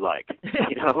 who do you like?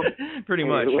 You know, pretty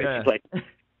much. It's like,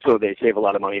 so they save a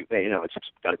lot of money. You know, it's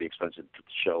got to be expensive to put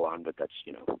the show on, but that's,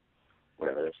 you know,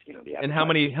 whatever. That's, you know, the. And how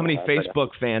many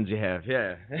Facebook fans you have?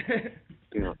 Yeah.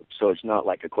 You know, so it's not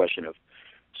like a question of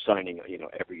signing, you know,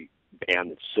 every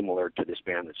band that's similar to this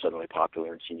band that's suddenly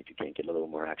popular and seeing if you can't get a little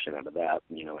more action out of that,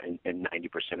 you know, and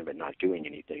 90% of it not doing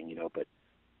anything, you know, but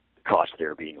the cost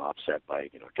there being offset by,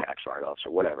 you know, tax write-offs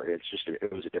or whatever. It's just,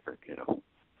 it was a different, you know.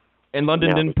 And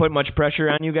London didn't put much pressure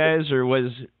on you guys, or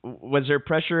was there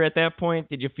pressure at that point?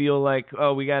 Did you feel like,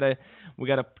 oh, we gotta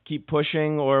keep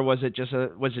pushing, or was it just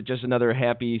another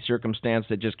happy circumstance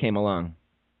that just came along?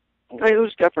 It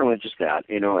was definitely just that,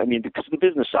 you know. I mean, because the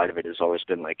business side of it has always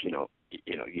been like, you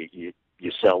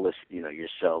sell this, you know, you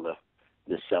sell the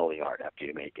art after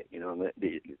you make it, you know. And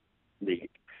the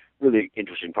really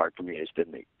interesting part for me has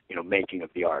been the, you know, making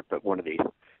of the art. But one of the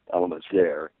elements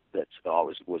there that's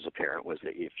always was apparent was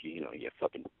that if you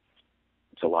fucking,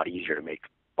 it's a lot easier to make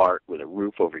art with a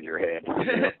roof over your head.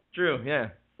 True, yeah.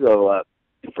 So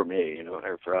for me,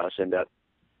 or for us, and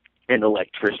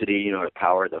electricity, to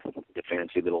power the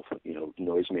fancy little,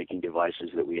 noise making devices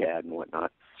that we had and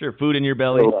whatnot. Sure, food in your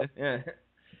belly. So, yeah.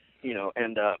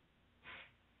 And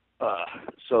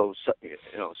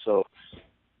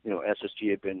SSG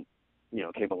had been,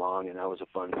 came along, and that was a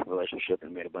fun relationship,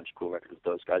 and made a bunch of cool records with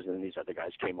those guys. And then these other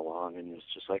guys came along, and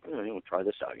it's just like, try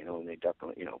this out, and they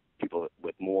definitely, people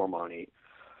with more money,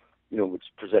 was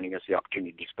presenting us the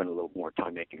opportunity to spend a little more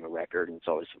time making a record, and it's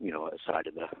always, a side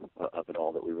of it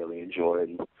all that we really enjoyed,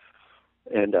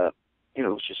 and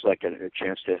it's just like a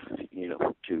chance to,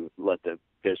 to let the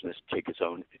business take its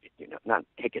own, not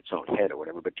take its own head or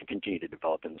whatever, but to continue to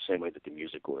develop in the same way that the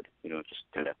music would, just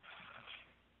kind of.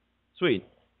 Sweet.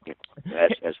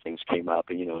 As things came up,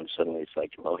 and suddenly it's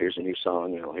like, well, here's a new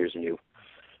song, here's a new,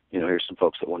 here's some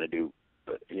folks that want to do,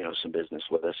 some business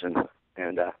with us, and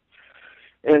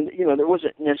there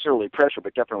wasn't necessarily pressure,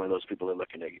 but definitely those people are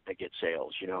looking to get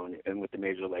sales, and with the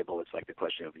major label, it's like the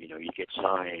question of, you get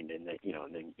signed, and then,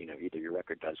 either your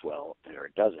record does well or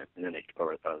it doesn't, and then they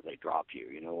drop you,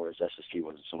 whereas SST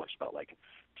wasn't so much about like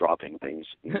dropping things,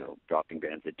 dropping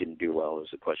bands that didn't do well. It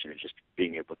was a question of just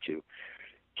being able to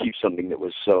keep something that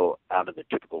was so out of the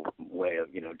typical way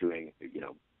of, doing,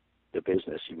 the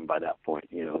business, even by that point,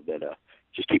 that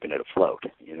just keeping it afloat,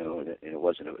 and it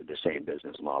wasn't the same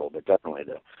business model, but definitely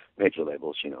the major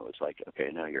labels, it's like, okay,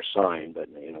 now you're signed, but,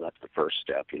 that's the first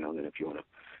step, and then if you want to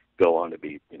go on to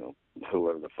be,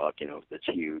 whoever the fuck, that's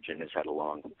huge and has had a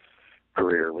long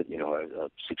career with, a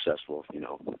successful,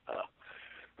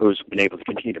 who's been able to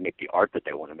continue to make the art that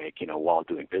they want to make, while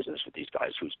doing business with these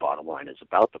guys whose bottom line is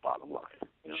about the bottom line.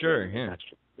 Sure, yeah.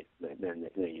 Then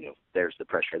there's the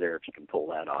pressure there if you can pull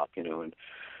that off,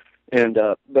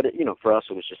 but for us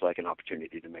it was just like an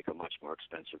opportunity to make a much more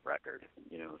expensive record,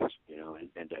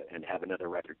 and have another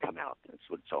record come out. That's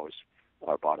what's always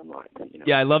our bottom line.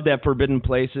 Yeah, I love that Forbidden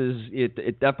Places.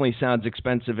 It definitely sounds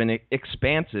expensive and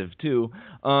expansive too.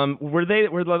 Were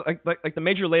like the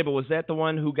major label, was that the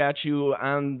one who got you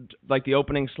on like the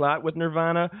opening slot with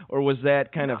Nirvana, or was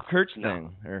that kind of Kurt's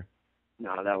thing? Or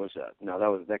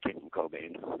that came from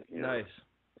Cobain. Nice.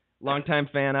 Longtime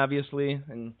fan, obviously,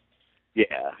 and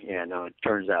no, it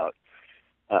turns out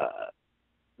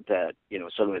that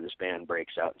suddenly this band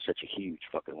breaks out in such a huge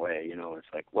fucking way.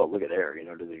 It's like, well, look at there.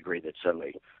 To the degree that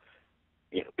suddenly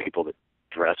people that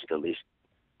dressed at least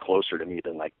closer to me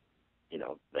than like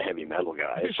the heavy metal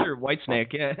guys. Sure,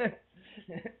 Whitesnake, yeah.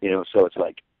 So it's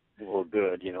like, well,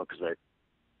 good, because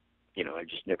I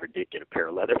just never did get a pair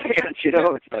of leather pants.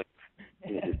 It's like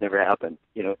it never happened.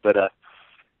 But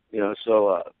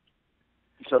so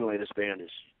suddenly this band is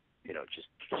just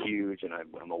huge, and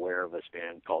I'm aware of this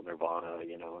band called Nirvana,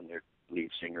 and their lead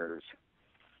singers,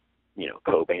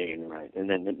 Cobain, right? And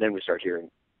then we start hearing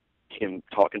him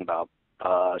talking about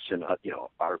us and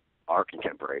our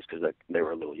contemporaries, because they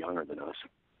were a little younger than us,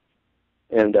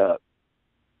 and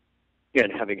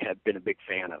having been a big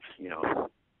fan of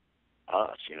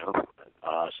us,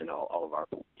 us and all of our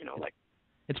like.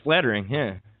 It's flattering,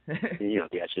 yeah.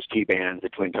 The SST band, the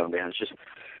twin tone bands, just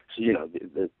so,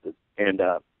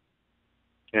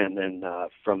 and then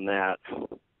from that,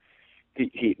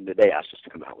 they asked us to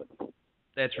come out with him.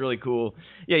 That's really cool.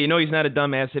 Yeah, he's not a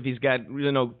dumbass if he's got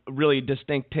really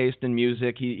distinct taste in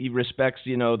music. He respects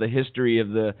the history of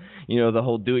the the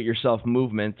whole do-it-yourself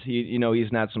movement.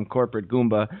 He's not some corporate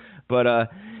Goomba. But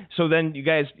so then you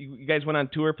guys went on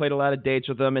tour, played a lot of dates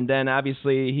with him, and then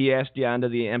obviously he asked you onto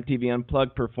the MTV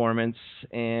Unplugged performance,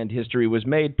 and history was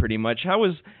made pretty much. How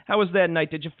was that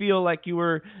night? Did you feel like you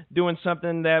were doing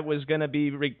something that was going to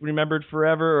be remembered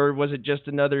forever, or was it just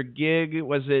another gig?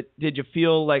 Did you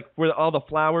feel like, were all the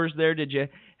flowers there? Did you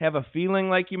have a feeling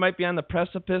like you might be on the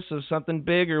precipice of something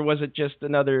big, or was it just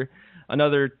another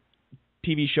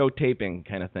TV show taping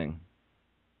kind of thing?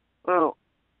 Well,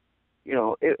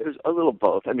 it was a little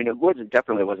both. I mean,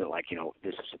 definitely wasn't like,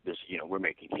 this, we're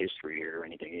making history here or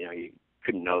anything. You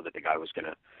couldn't know that the guy was going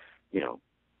to,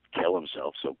 kill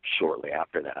himself so shortly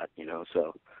after that,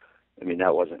 So, I mean,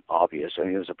 that wasn't obvious. I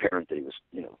mean, it was apparent that he was,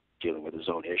 dealing with his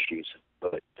own issues,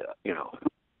 but,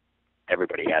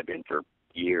 everybody had been for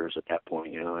years at that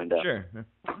point, and, sure.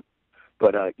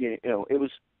 But, it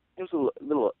was a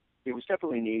little, it was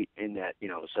definitely neat in that,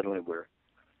 suddenly we're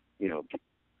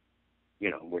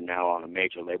now on a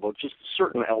major label. Just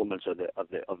certain elements of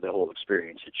the whole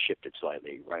experience had shifted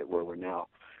slightly, right? Where we're now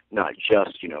not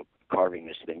just carving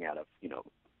this thing out of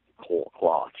whole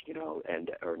cloth,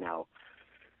 and are now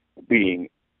being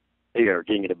are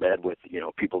getting into bed with,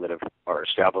 people that are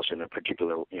established in a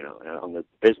particular, on the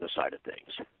business side of things,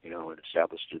 and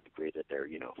established to the degree that they're,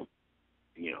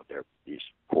 they're these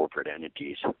corporate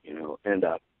entities, and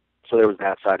so there was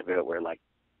that side of it where, like,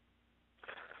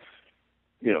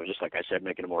 just like I said,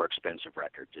 making a more expensive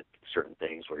record at certain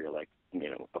things where you're like,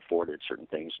 afforded certain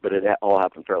things, but it all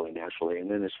happened fairly naturally. And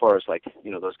then as far as like,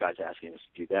 those guys asking us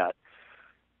to do that,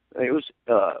 it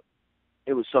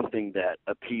was something that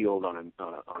appealed on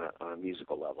a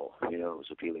musical level. It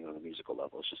was appealing on a musical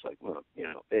level. It's just like, well,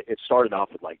 it started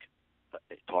off with like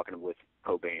talking with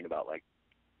Cobain about like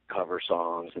cover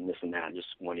songs and this and that, just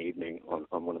one evening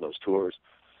on one of those tours.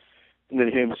 And then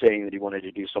him saying that he wanted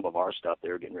to do some of our stuff. They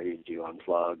were getting ready to do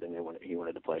Unplugged, and he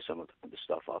wanted to play some of the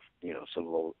stuff off, some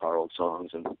of our old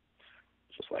songs. And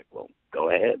it's just like, well, go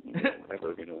ahead,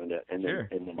 whatever, and sure.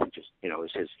 then he just,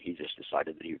 he just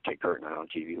decided that he would take Kurt and I on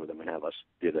TV with him and have us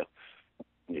do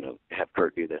have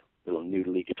Kurt do the little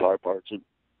noodly guitar parts and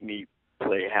me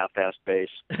play half-assed bass.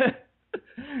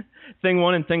 Thing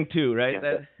 1 and thing 2, right?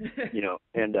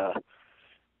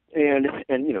 And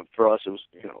for us it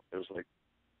was like,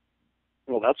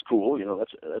 well, that's cool.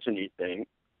 That's a neat thing.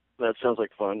 That sounds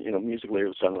like fun. Musically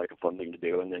it sounded like a fun thing to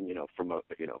do. And then, from the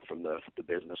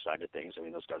business side of things, I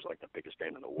mean, those guys are like the biggest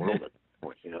band in the world at the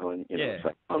point, and it's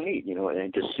like, oh, neat,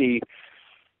 and to see,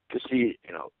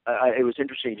 it was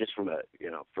interesting just from an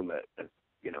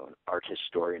art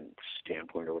historian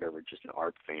standpoint or whatever, just an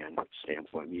art fan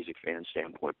standpoint, music fan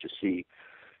standpoint, to see,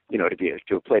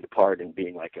 to play the part and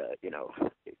being like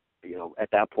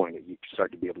at that point, you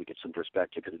start to be able to get some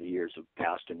perspective because the years have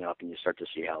passed enough, and you start to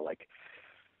see how, like,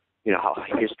 how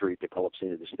history develops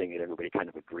into this thing that everybody kind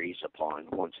of agrees upon.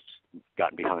 Once it's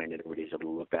gotten behind it, everybody's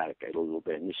able to look back at it a little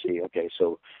bit, and you see, okay,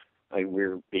 so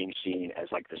we're being seen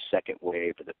as like the second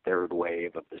wave or the third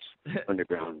wave of this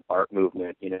underground art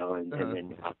movement, and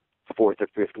then fourth or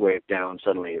fifth wave down,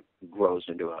 suddenly it grows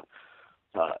into a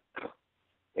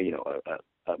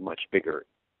much bigger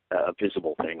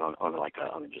visible thing on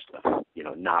just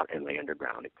not in the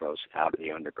underground. It grows out of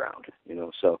the underground,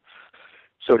 so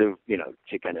sort of,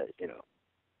 to kind of,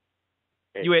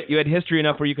 you had history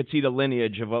enough where you could see the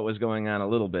lineage of what was going on a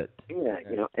little bit. Yeah,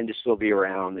 and to still be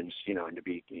around and, and to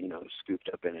be, scooped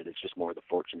up in it. It's just more the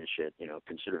fortunate shit,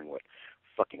 considering what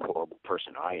fucking horrible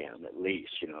person I am, at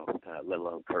least, let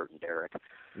alone Kurt and Derek.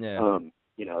 Yeah.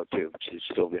 To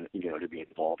still be, to be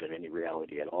involved in any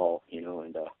reality at all,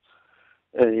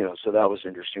 so that was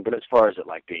interesting. But as far as it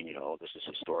like being, this is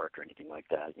historic or anything like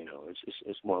that,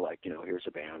 it's more like, here's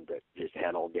a band that just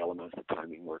had all the elements of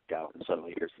timing worked out, and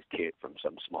suddenly here's this kid from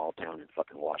some small town in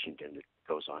fucking Washington that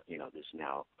goes on, this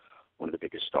now one of the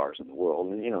biggest stars in the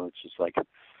world, and it's just like,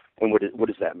 and what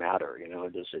does that matter?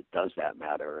 Does that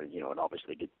matter? And it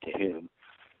obviously did to him,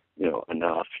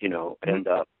 enough, and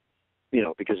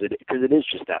because it is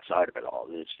just that side of it all.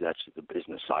 That's the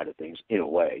business side of things in a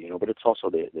way, but it's also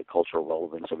the cultural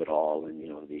relevance of it all, and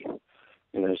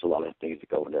there's a lot of things that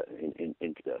go into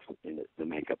the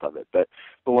makeup of it. But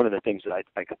one of the things that I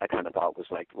kind of thought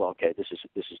was like, well, okay, this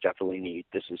is definitely neat.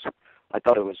 I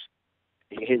thought it was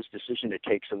his decision to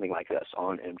take something like this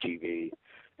on MTV,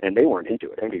 and they weren't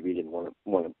into it. MTV didn't want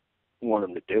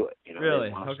them to do it.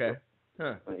 Really? Okay.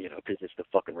 Huh. Because it's the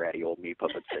fucking ratty old meat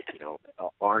puppets that,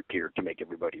 aren't here to make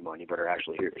everybody money, but are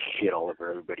actually here to shit all over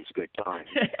everybody's good time.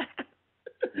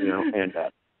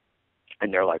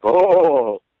 And they're like,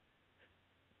 oh.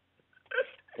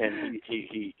 And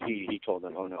he told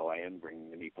them, oh no, I am bringing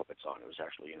the meat puppets on. It was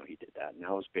actually, he did that, and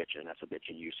I was bitching. That's a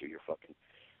bitching use of your fucking,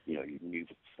 your new,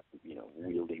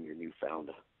 wielding your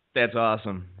newfound. That's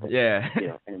awesome. Yeah.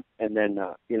 And then,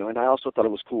 and I also thought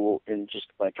it was cool, and just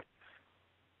like,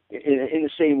 in the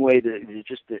same way that and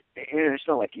it's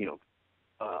not like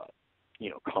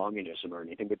communism or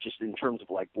anything, but just in terms of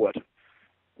like what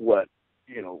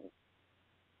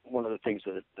one of the things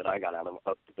that I got out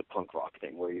of the punk rock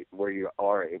thing, where you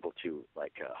are able to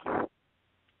like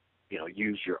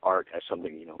use your art as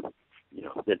something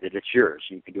that it's yours.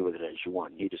 You can do with it as you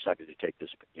want. He decided to take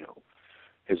this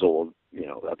his old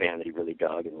a band that he really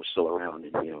dug and was still around,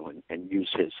 and use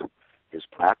his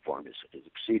platform, his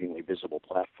exceedingly visible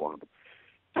platform,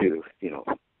 to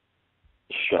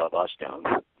shove us down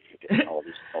all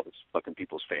these fucking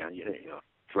people's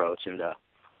throats, and I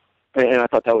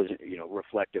thought that was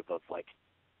reflective of like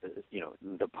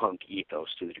the punk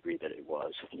ethos to the degree that it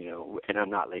was, and I'm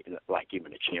not like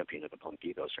even a champion of the punk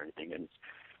ethos or anything,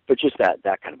 but just that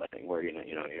kind of a thing where you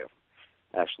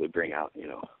actually bring out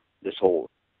this whole.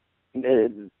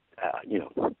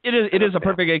 It is a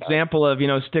perfect example of,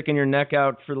 sticking your neck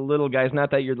out for the little guys.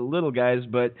 Not that you're the little guys,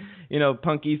 but,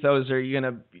 punk ethos are, you're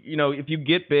going to, if you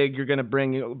get big, you're going to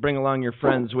bring along your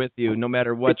friends with you, no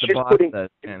matter what the boss says.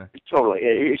 Totally.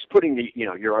 It's putting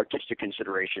your artistic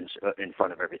considerations in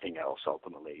front of everything else,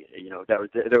 ultimately. There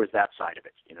was that side of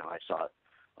it. I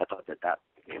thought that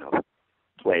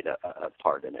played a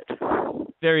part in it.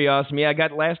 Very awesome. Yeah,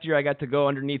 last year I got to go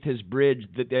underneath his bridge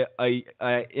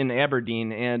in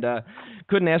Aberdeen, and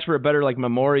couldn't ask for a better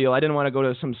memorial. I didn't want to go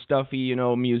to some stuffy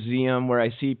museum where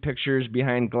I see pictures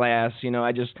behind glass. It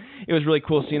was really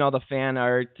cool seeing all the fan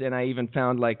art, and I even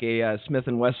found a Smith &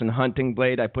 Wesson hunting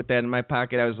blade. I put that in my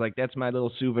pocket. I was like, that's my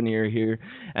little souvenir here,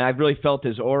 and I really felt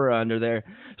his aura under there.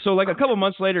 So a couple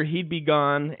months later, he'd be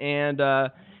gone, and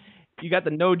you got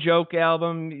the No Joke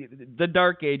album. The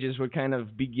dark ages would kind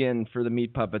of begin for the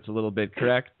Meat Puppets a little bit,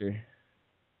 correct?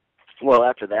 Well,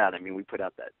 after that, we put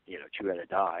out that,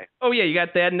 Two-Headed Eye. Oh, yeah, you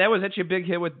got that. And that was actually a big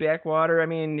hit with Backwater.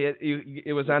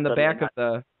 It was on the back of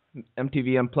the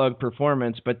MTV Unplugged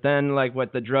performance. But then,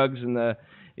 the drugs and the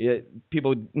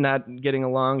people not getting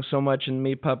along so much in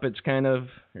Meat Puppets kind of...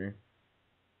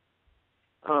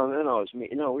 No, it was me.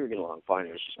 No, we were getting along fine.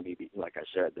 It was just me, like I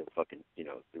said, the fucking,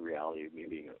 the reality of me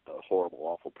being a horrible,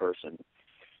 awful person,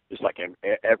 just like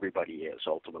everybody is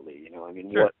ultimately.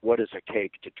 Sure. What does it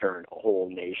take to turn a whole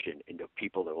nation into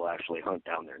people that will actually hunt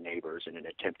down their neighbors in an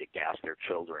attempt to gas their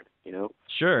children?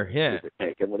 Sure, yeah. What does it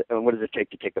take? And what does it take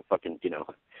to take a fucking,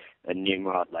 a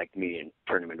Nimrod like me and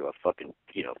turn him into a fucking,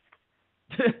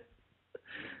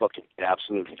 fucking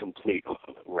absolute complete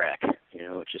wreck?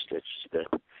 It's just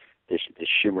the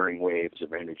shimmering waves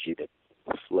of energy that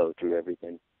flow through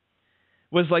everything.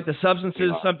 Was the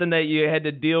substances something that you had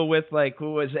to deal with?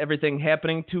 Was everything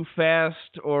happening too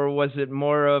fast, or was it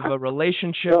more of a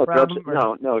relationship problem?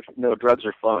 No, drugs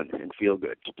are fun and feel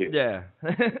good to do. Yeah.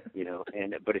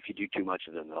 But if you do too much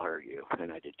of them, they'll hurt you,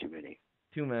 and I did too many.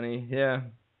 Too many, yeah.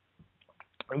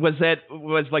 Was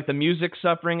the music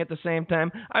suffering at the same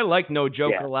time? I like No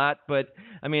Joke a lot, but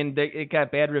it got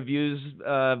bad reviews.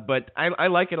 But I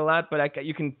like it a lot. But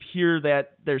you can hear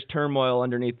that there's turmoil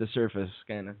underneath the surface,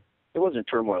 kind of. It wasn't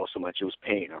turmoil so much; it was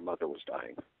pain. Our mother was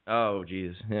dying. Oh,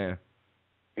 geez, yeah.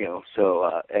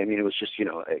 So it was just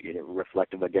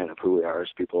reflective again of who we are as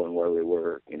people and where we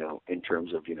were, in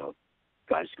terms of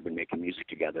guys who've been making music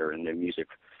together and their music,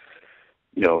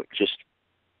 just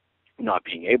not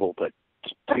being able, but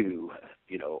to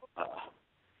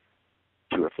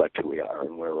reflect who we are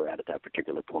and where we're at that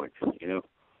particular point, And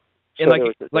so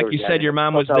you said, your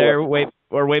mom was there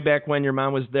way back when. Your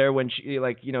mom was there when she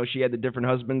she had the different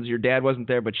husbands. Your dad wasn't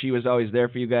there, but she was always there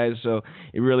for you guys. So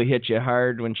it really hit you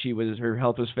hard when her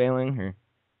health was failing. Or?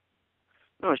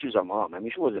 No, she was our mom.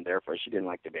 She wasn't there for us. She didn't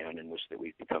like the band and wished that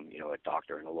we'd become a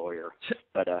doctor and a lawyer.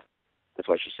 But that's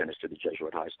why she sent us to the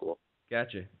Jesuit high school.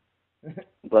 Gotcha.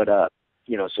 But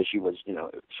so she was,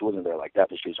 she wasn't there like that,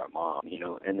 but she was our mom,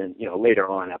 and then, later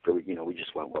on after, we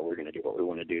just went, well, we're going to do what we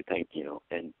want to do,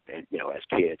 and as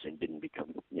kids, and didn't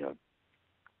become,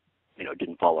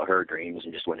 didn't follow her dreams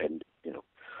and just went ahead and,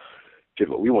 did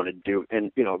what we wanted to do.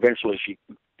 And, eventually she,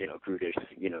 grew to,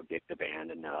 get the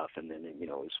band enough. And then,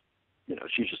 was,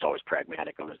 she's just always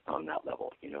pragmatic on that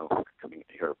level, coming,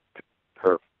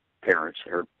 her parents,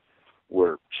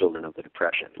 were children of the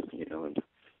Depression, and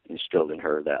instilled in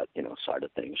her that, side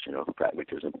of things,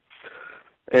 pragmatism.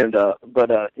 And, but,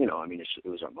 it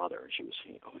was our mother, and she was,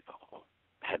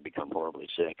 had become horribly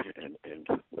sick and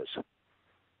was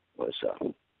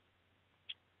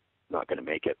not going to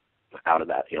make it out of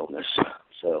that illness.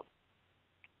 So,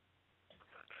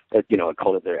 I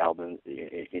called it their album,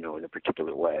 in a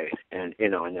particular way. And,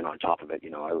 and then on top of it,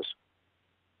 I was,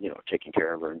 taking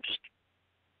care of her and just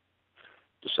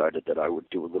decided that I would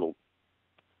do a little,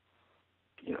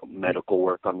 medical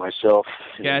work on myself.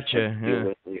 Gotcha.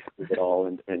 And with it all,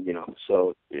 and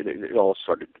so it all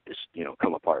started to just,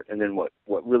 come apart. And then what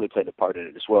really played a part in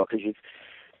it as well, because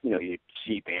you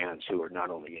see bands who are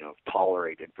not only,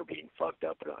 tolerated for being fucked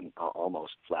up, but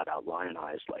almost flat out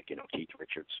lionized, like, Keith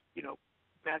Richards,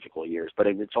 magical years. But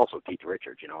it's also Keith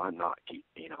Richards, I'm not Keith,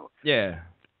 Yeah.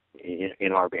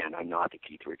 In our band, I'm not the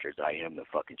Keith Richards. I am the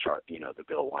fucking the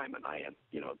Bill Wyman. I am,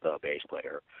 the bass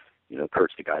player.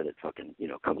 Kurt's the guy that fucking,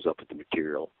 comes up with the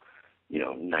material,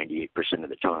 98% of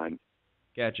the time.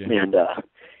 Gotcha. And,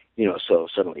 so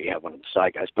suddenly you have one of the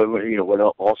side guys. But, what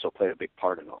also played a big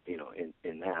part in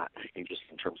that, and just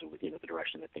in terms of, the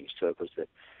direction that things took, was that,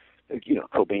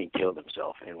 Cobain killed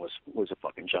himself and was a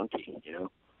fucking junkie,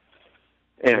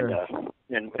 And, Sure.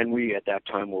 And we at that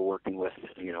time were working with,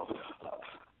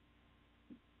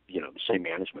 the same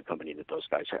management company that those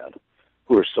guys had,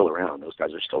 who are still around. Those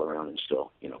guys are still around and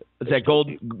still, you know. Is that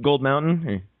Gold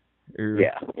Mountain? Or...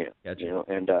 Yeah. Gotcha. You know,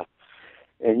 and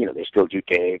you know, they still do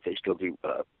Dave. They still do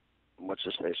what's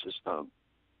his face's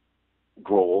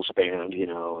Grohl's band, you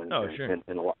know, and sure.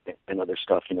 and a lot, and other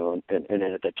stuff, you know, and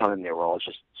at the time they were all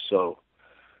just so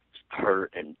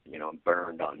hurt and, you know,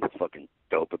 burned on fucking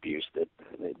dope abuse that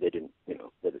they didn't, you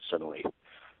know, that it suddenly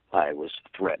I was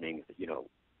threatening,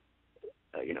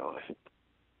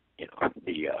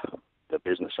 the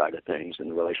business side of things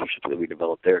and the relationships that we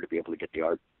developed there to be able to get the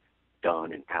art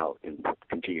done and out and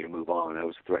continue to move on. I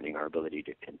was threatening our ability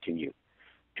to continue,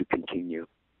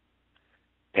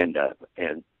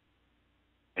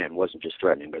 and wasn't just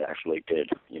threatening, but actually did,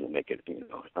 you know, make it, you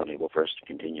know, unable for us to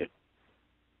continue.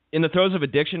 In the throes of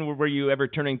addiction, were you ever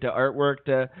turning to artwork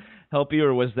to help you,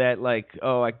 or was that like,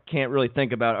 oh, I can't really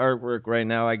think about artwork right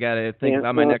now, I got to think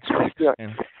about my next fix?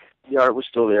 The art was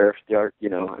still there. The art, you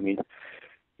know, I mean,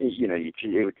 you know,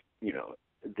 it would, you know,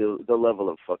 the level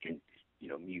of fucking, you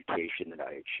know, mutation that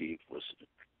I achieved was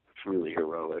truly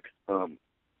heroic.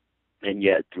 And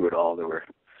yet through it all, there were,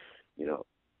 you know,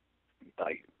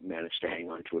 I managed to hang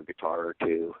on to a guitar or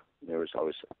two. There was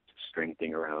always a string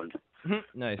thing around.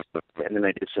 Nice. And then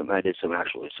I did some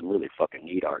really fucking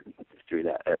neat art through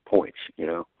that at points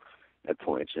and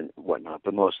whatnot.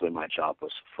 But mostly my job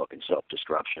was fucking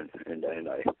self-destruction, and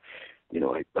I, you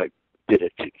know, I did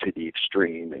it to the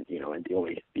extreme, and, you know, and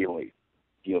the only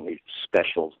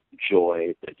special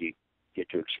joy that you get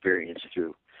to experience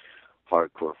through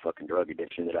hardcore fucking drug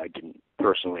addiction that I didn't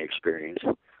personally experience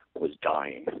was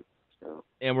dying. So.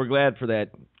 And we're glad for that,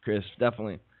 Chris.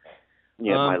 Definitely.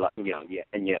 Yeah,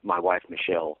 and yet my wife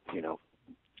Michelle, you know,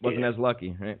 wasn't as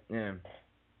lucky, right? Yeah.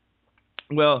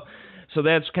 Well, so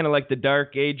that's kind of like the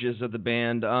dark ages of the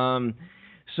band.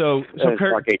 So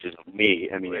dark ages of me.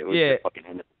 I mean, it was the fucking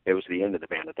end. It was the end of the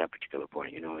band at that particular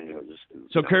point, you know. And it was just.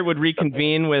 So Kurt would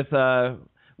reconvene with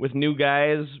new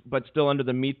guys, but still under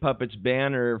the Meat Puppets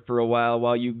banner for a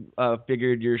while you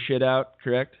figured your shit out,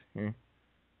 correct? Yeah.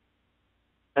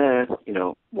 You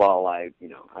know, while I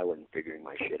wasn't figuring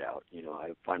my shit out, you know,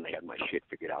 I finally had my shit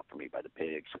figured out for me by the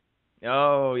pigs.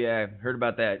 Oh yeah, heard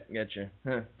about that. Gotcha.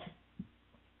 Huh.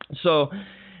 So,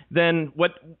 then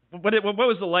what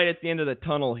was the light at the end of the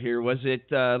tunnel here? Was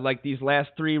it like these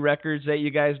last 3 records that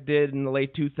you guys did in the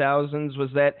late 2000s?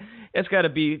 Was that? It's got to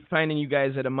be finding you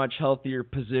guys at a much healthier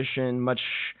position,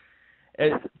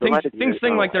 things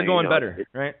seem like they're going better,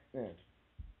 right?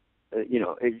 Yeah. You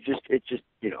know, it just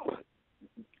you know.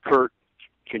 Kurt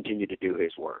continued to do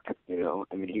his work, you know.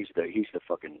 I mean, he's the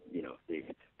fucking, you know, the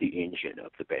engine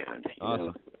of the band, you awesome.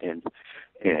 know,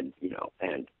 and you know,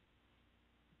 and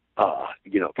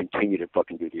you know, continue to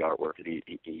fucking do the artwork that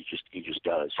he just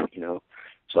does, you know.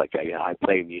 It's like I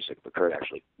play music, but Kurt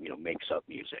actually, you know, makes up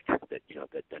music that, you know,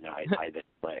 that then I then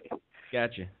play.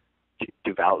 Gotcha.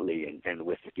 Devoutly and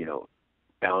with, you know,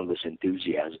 boundless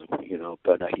enthusiasm, you know.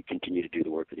 But he continued to do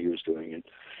the work that he was doing, and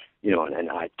you know, and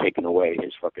I'd taken away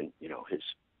his fucking, you know,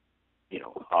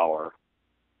 our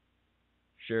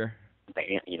sure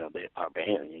band, you know, our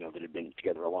band, you know, that had been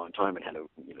together a long time and had a,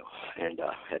 you know, and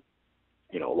had,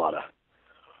 you know, a lot of,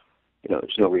 you know,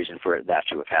 there's no reason for that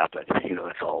to have happened. You know,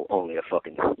 it's all only a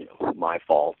fucking, you know, my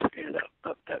fault and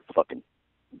that fucking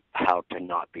how to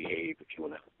not behave if you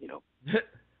want to, you know.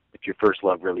 If your first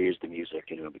love really is the music,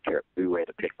 you know, be aware of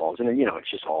the pitfalls. And then, you know,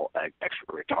 it's just all extra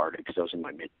retarded because I was in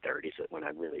my mid-30s when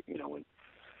I really, you know, when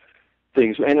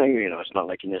things, and, you know, it's not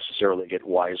like you necessarily get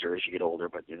wiser as you get older,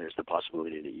 but, you know, there's the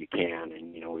possibility that you can.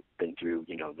 And, you know, we've been through,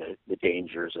 you know, the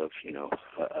dangers of, you know,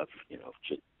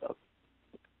 just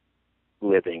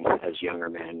living as younger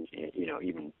men, you know,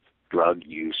 even drug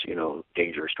use, you know,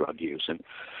 dangerous drug use. And,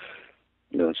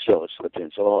 you know, still it's slipped in.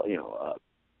 So, you know,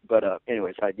 but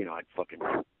anyways, I'd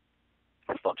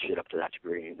fuck shit up to that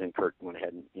degree, and then Kurt went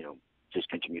ahead and, you know, just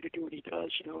continued to do what he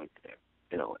does, you know,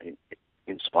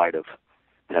 in spite of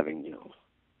having, you know,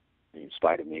 in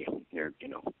spite of me, you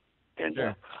know, and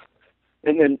sure.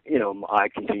 And then, you know, I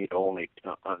continued to only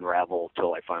unravel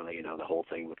till I finally, you know, the whole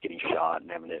thing with getting shot and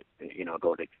having to, you know,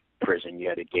 go to prison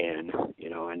yet again, you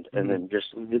know, and then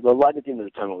just the light at the end of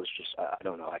the tunnel is just, I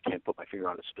don't know, I can't put my finger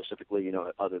on it specifically, you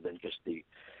know, other than just the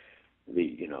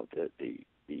you know, the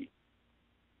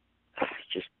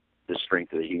just the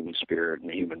strength of the human spirit and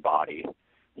the human body,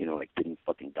 you know, like didn't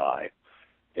fucking die.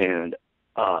 And,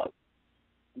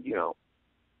 you know,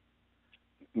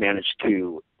 managed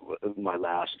to, my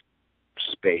last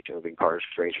spate of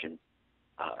incarceration,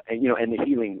 and and the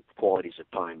healing qualities of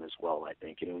time as well. I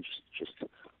think just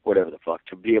whatever the fuck,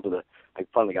 to be able to. I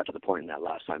finally got to the point in that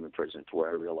last time in prison to where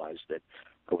I realized that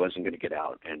I wasn't going to get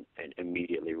out and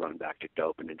immediately run back to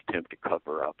dope in an attempt to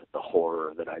cover up the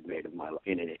horror that I'd made of my life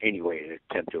in any way, in an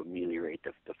attempt to ameliorate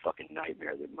the fucking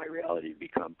nightmare that my reality had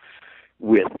become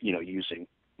with using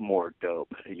more dope,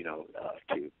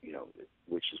 to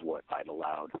which is what I'd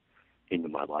allowed into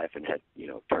my life and had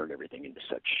turned everything into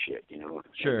such shit.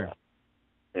 Sure.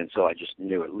 And so I just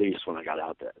knew, at least when I got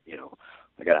out, that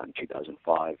I got out in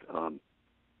 2005,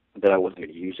 that I wasn't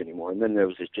going to use anymore. And then there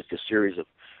was just a series of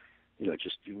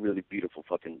just really beautiful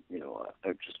fucking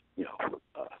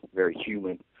very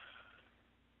human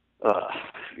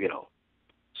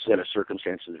set of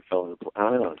circumstances that fell into place. I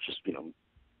don't know, just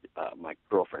my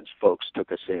girlfriend's folks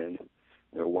took us in.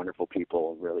 They were wonderful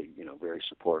people, really very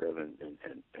supportive and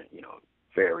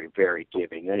very, very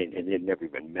giving. And they'd never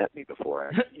even met me before.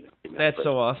 Actually, That's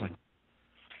so awesome.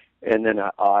 And then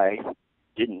I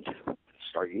didn't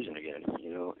start using again,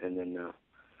 and then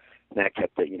that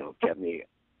kept me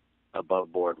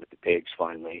above board with the pigs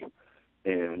finally,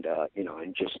 and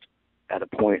and just at a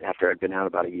point after I'd been out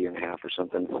about a year and a half or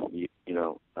something, or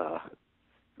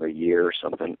a year or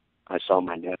something, I saw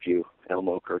my nephew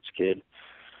Elmo, Kurt's kid,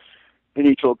 and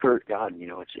he told Kurt, God,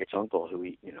 it's Uncle who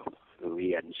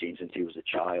he hadn't seen since he was a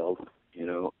child,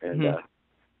 and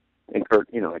and Kurt,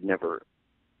 had never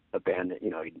abandoned,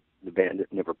 the band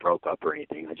never broke up or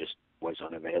anything. I just was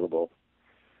unavailable.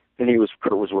 And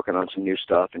Kurt was working on some new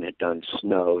stuff and had done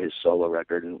Snow, his solo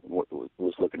record, and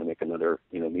was looking to make another,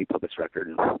 Meat Puppets record,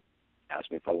 and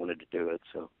asked me if I wanted to do it.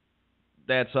 So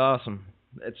that's awesome.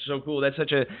 That's so cool. That's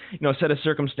such a set of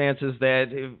circumstances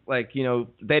that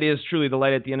that is truly the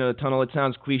light at the end of the tunnel. It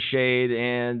sounds cliched,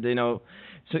 and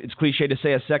it's cliche to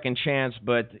say a second chance,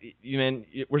 but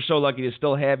we're so lucky to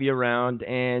still have you around.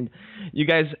 And you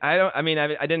guys, I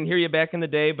didn't hear you back in the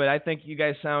day, but I think you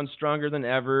guys sound stronger than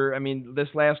ever. I mean, this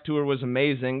last tour was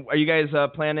amazing. Are you guys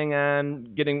planning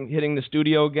on hitting the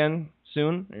studio again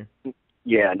soon?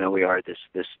 Yeah, no, we are.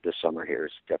 This summer here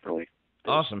is definitely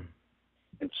awesome.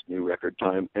 It's new record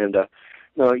time, and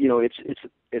no,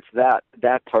 it's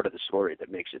that part of the story that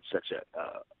makes it such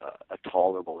a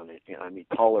tolerable, and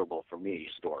tolerable for me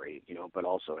story, but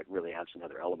also it really adds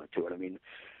another element to it. I mean,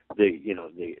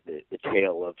 the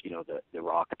tale of the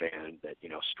rock band that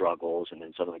struggles and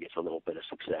then suddenly gets a little bit of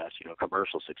success,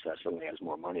 commercial success, suddenly has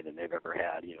more money than they've ever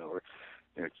had, or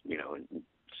and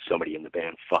somebody in the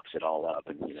band fucks it all up,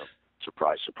 and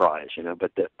surprise, surprise,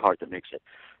 but the part that makes it,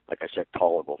 like I said,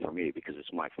 tolerable for me because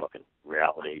it's my fucking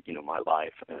reality, my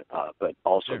life, but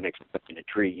also makes it an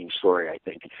intriguing story, I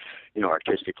think,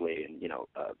 artistically, and,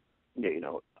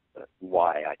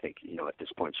 why I think, at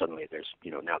this point suddenly there's,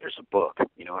 now there's a book, and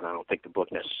I don't think the book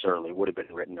necessarily would have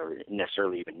been written or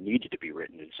necessarily even needed to be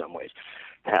written in some ways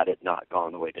had it not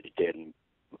gone the way that it did, and,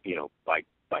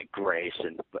 by grace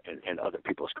and other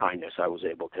people's kindness, I was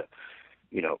able to,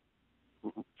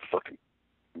 fucking,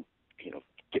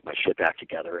 get my shit back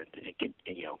together and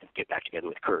get back together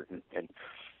with Kurt and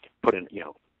put in,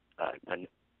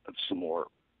 some more,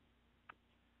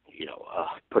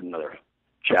 put another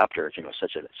chapter,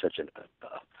 such a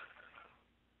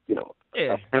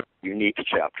unique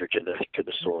chapter to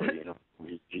the story,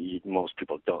 most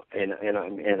people don't, and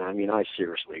I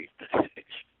seriously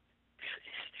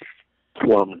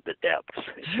plumbed the depths.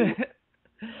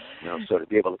 So to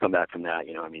be able to come back from that,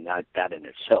 that in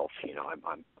itself,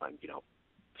 I'm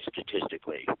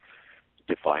statistically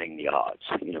defying the odds,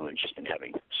 and just in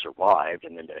having survived,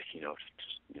 and then to,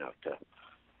 to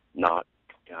not,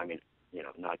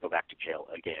 not go back to jail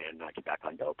again, not get back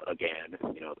on dope again,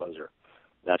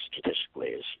 that statistically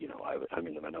is, I'm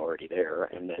in the minority there,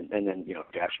 and then,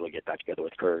 to actually get back together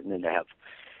with Kurt, and then to have,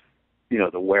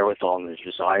 the wherewithal and the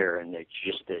desire, and it's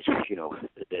just this,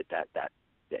 that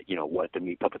what the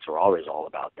Meat Puppets are always all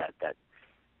about, that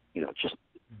just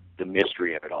the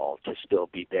mystery of it all, to still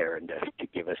be there and to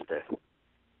give us the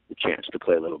chance to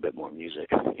play a little bit more music.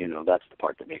 That's the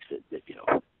part that makes it,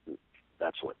 that,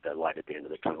 that's what the light at the end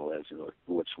of the tunnel is, and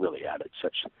what's really added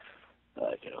such,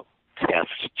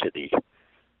 heft to the,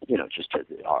 just to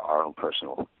our own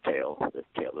personal tale, the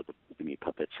tale of the Meat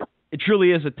Puppets. It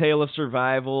truly is a tale of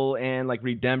survival and like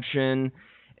redemption.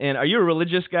 And are you a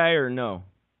religious guy or no?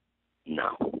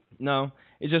 No.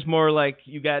 It's just more like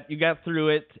you got through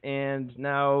it, and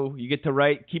now you get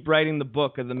to keep writing the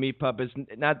book of the Meat Puppets.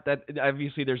 Not that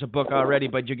obviously there's a book already,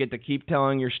 but you get to keep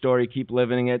telling your story, keep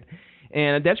living it,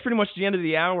 and that's pretty much the end of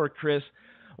the hour, Chris.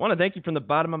 I want to thank you from the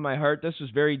bottom of my heart. This was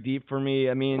very deep for me.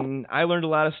 I mean, I learned a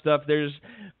lot of stuff.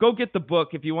 Go get the book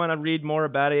if you want to read more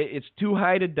about it. It's Too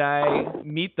High to Die,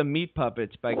 Meet the Meat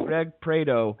Puppets by Greg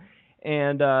Prado.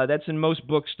 And that's in most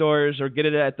bookstores, or get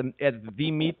it at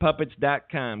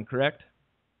themeatpuppets.com, correct?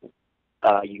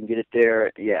 You can get it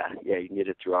there. Yeah, you can get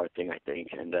it through our thing, I think,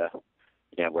 and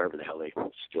wherever the hell they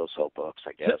still sell books,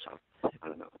 I guess. I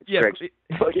don't know. Yeah.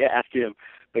 Ask him.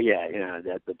 But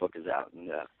that the book is out,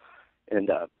 and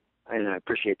I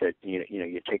appreciate that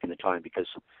you're taking the time, because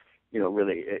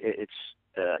really it's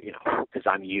because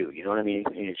I'm you know what I mean?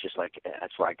 And it's just like,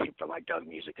 that's where I came from. I dug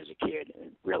music as a kid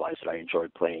and realized that I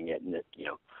enjoyed playing it, and that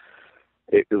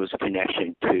it was a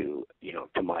connection to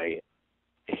to my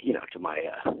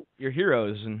your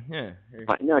heroes, and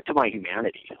to my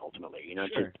humanity, ultimately,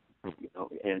 sure.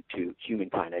 And to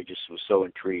humankind. I just was so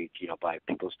intrigued by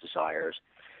people's desires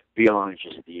beyond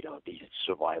just these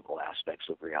survival aspects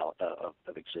of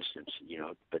existence,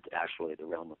 but actually the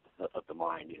realm of the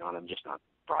mind, and I'm just not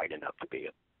bright enough to be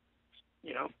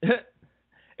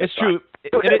It's true.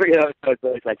 So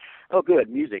it's like, oh, good,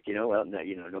 music, well, no,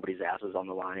 nobody's ass is on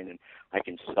the line, and I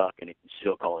can suck and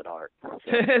still call it art. So.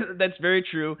 That's very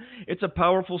true. It's a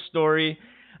powerful story.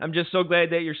 I'm just so glad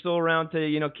that you're still around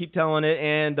to, keep telling it.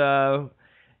 And, the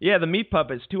Meat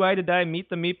Puppets, Too High to Die, Meet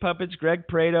the Meat Puppets, Greg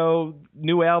Prado,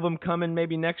 new album coming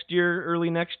maybe early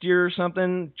next year or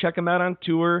something. Check them out on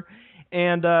tour.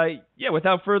 And,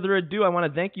 without further ado, I want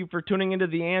to thank you for tuning into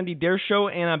the Andy Dare Show.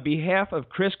 And on behalf of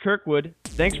Cris Kirkwood,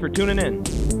 thanks for tuning in.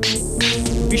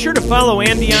 Be sure to follow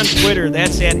Andy on Twitter.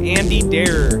 That's at Andy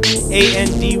Darer,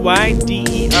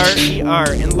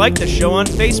 ANDYDERER. And like the show on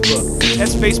Facebook.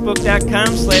 That's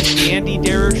facebook.com/The Andy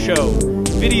Darer Show.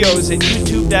 Videos at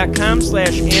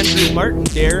youtube.com/Andrew Martin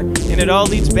Dare. And it all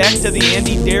leads back to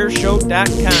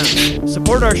theandydareshow.com.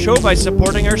 Support our show by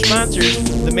supporting our sponsors,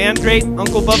 The Man Great,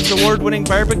 Uncle Bub's award-winning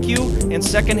barbecue, and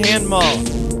Secondhand Mall.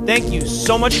 Thank you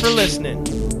so much for listening.